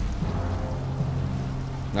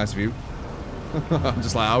 Nice view. I'm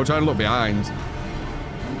just like, I was trying to look behind.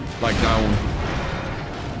 Like down.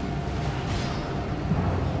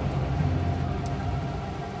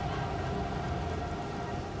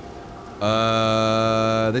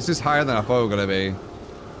 This is higher than I thought it was gonna be.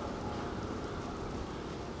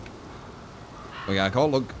 Oh yeah, I can't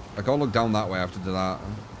look down that way after that.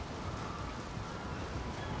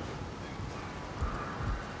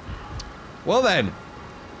 Well then.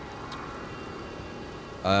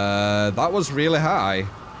 That was really high.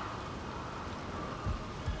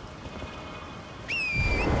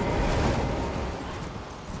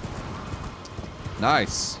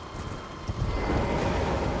 Nice.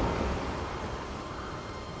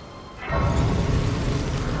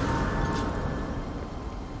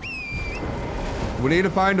 We need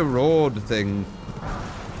to find a road thing.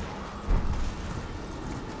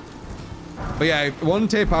 But yeah, one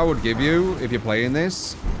tip I would give you if you're playing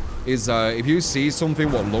this is if you see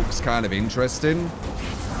something what looks kind of interesting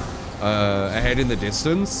ahead in the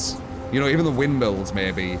distance, you know, even the windmills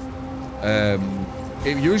maybe,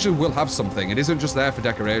 it usually will have something. It isn't just there for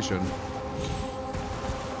decoration.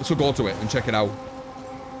 So go to it and check it out.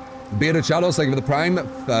 Bearded Shadows, thank you for the Prime.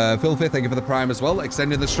 Filthy, thank you for the Prime as well.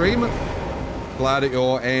 Extending the stream. Glad that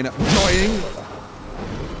you're enjoying.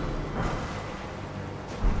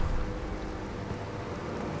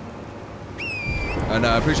 And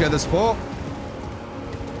I appreciate the support.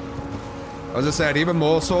 As I said, even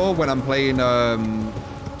more so when I'm playing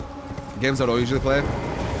games I don't usually play.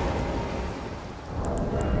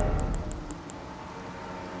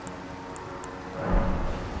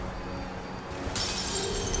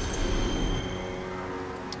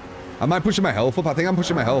 Am I pushing my health up? I think I'm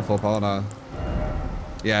pushing my health up, aren't I?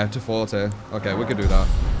 Yeah, to 40. Okay, we could do that.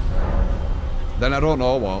 Then I don't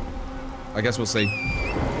know what. I guess we'll see.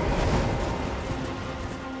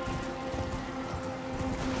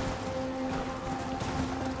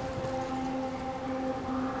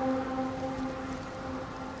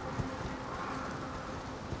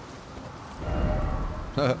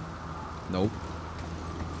 Nope.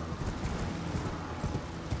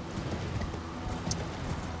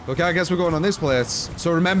 Okay, I guess we're going on this place.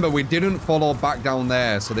 So remember, we didn't follow back down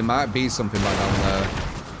there, so there might be something back down there.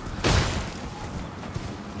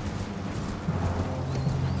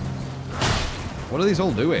 What are these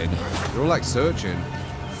all doing? They're all like searching.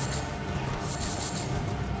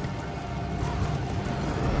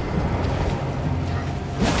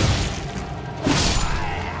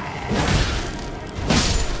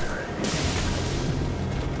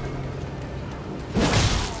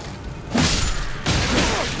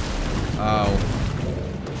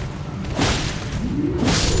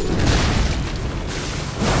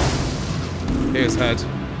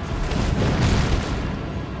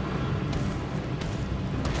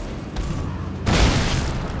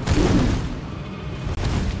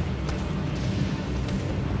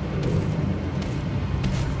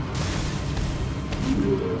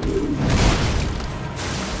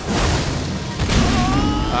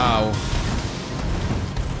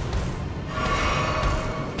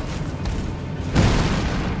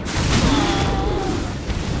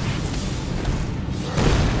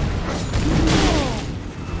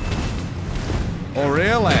 Oh,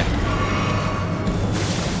 really?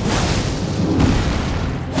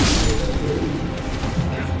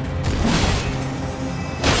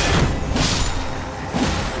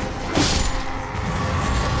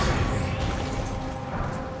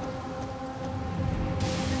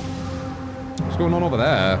 What's going on over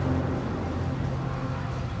there?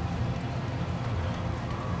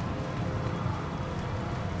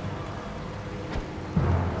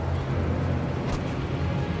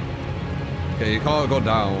 Okay, you can't go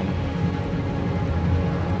down.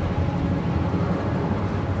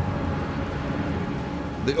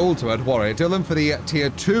 The Ultimate Warrior. Dylan for the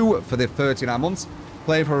tier 2 for the 39 months.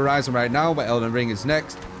 Playing for Horizon right now, but Elden Ring is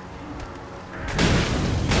next.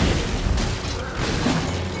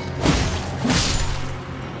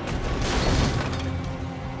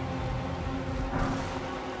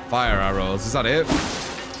 Fire arrows, is that it?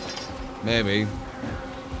 Maybe.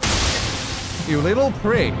 You little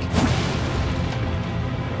prick.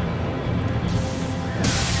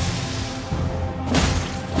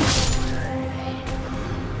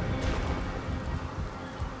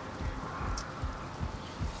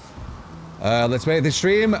 Let's make this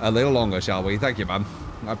stream a little longer, shall we? Thank you, man.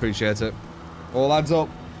 I appreciate it. All adds up.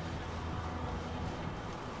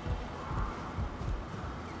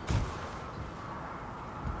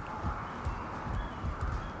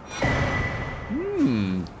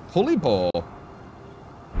 Pulley bow.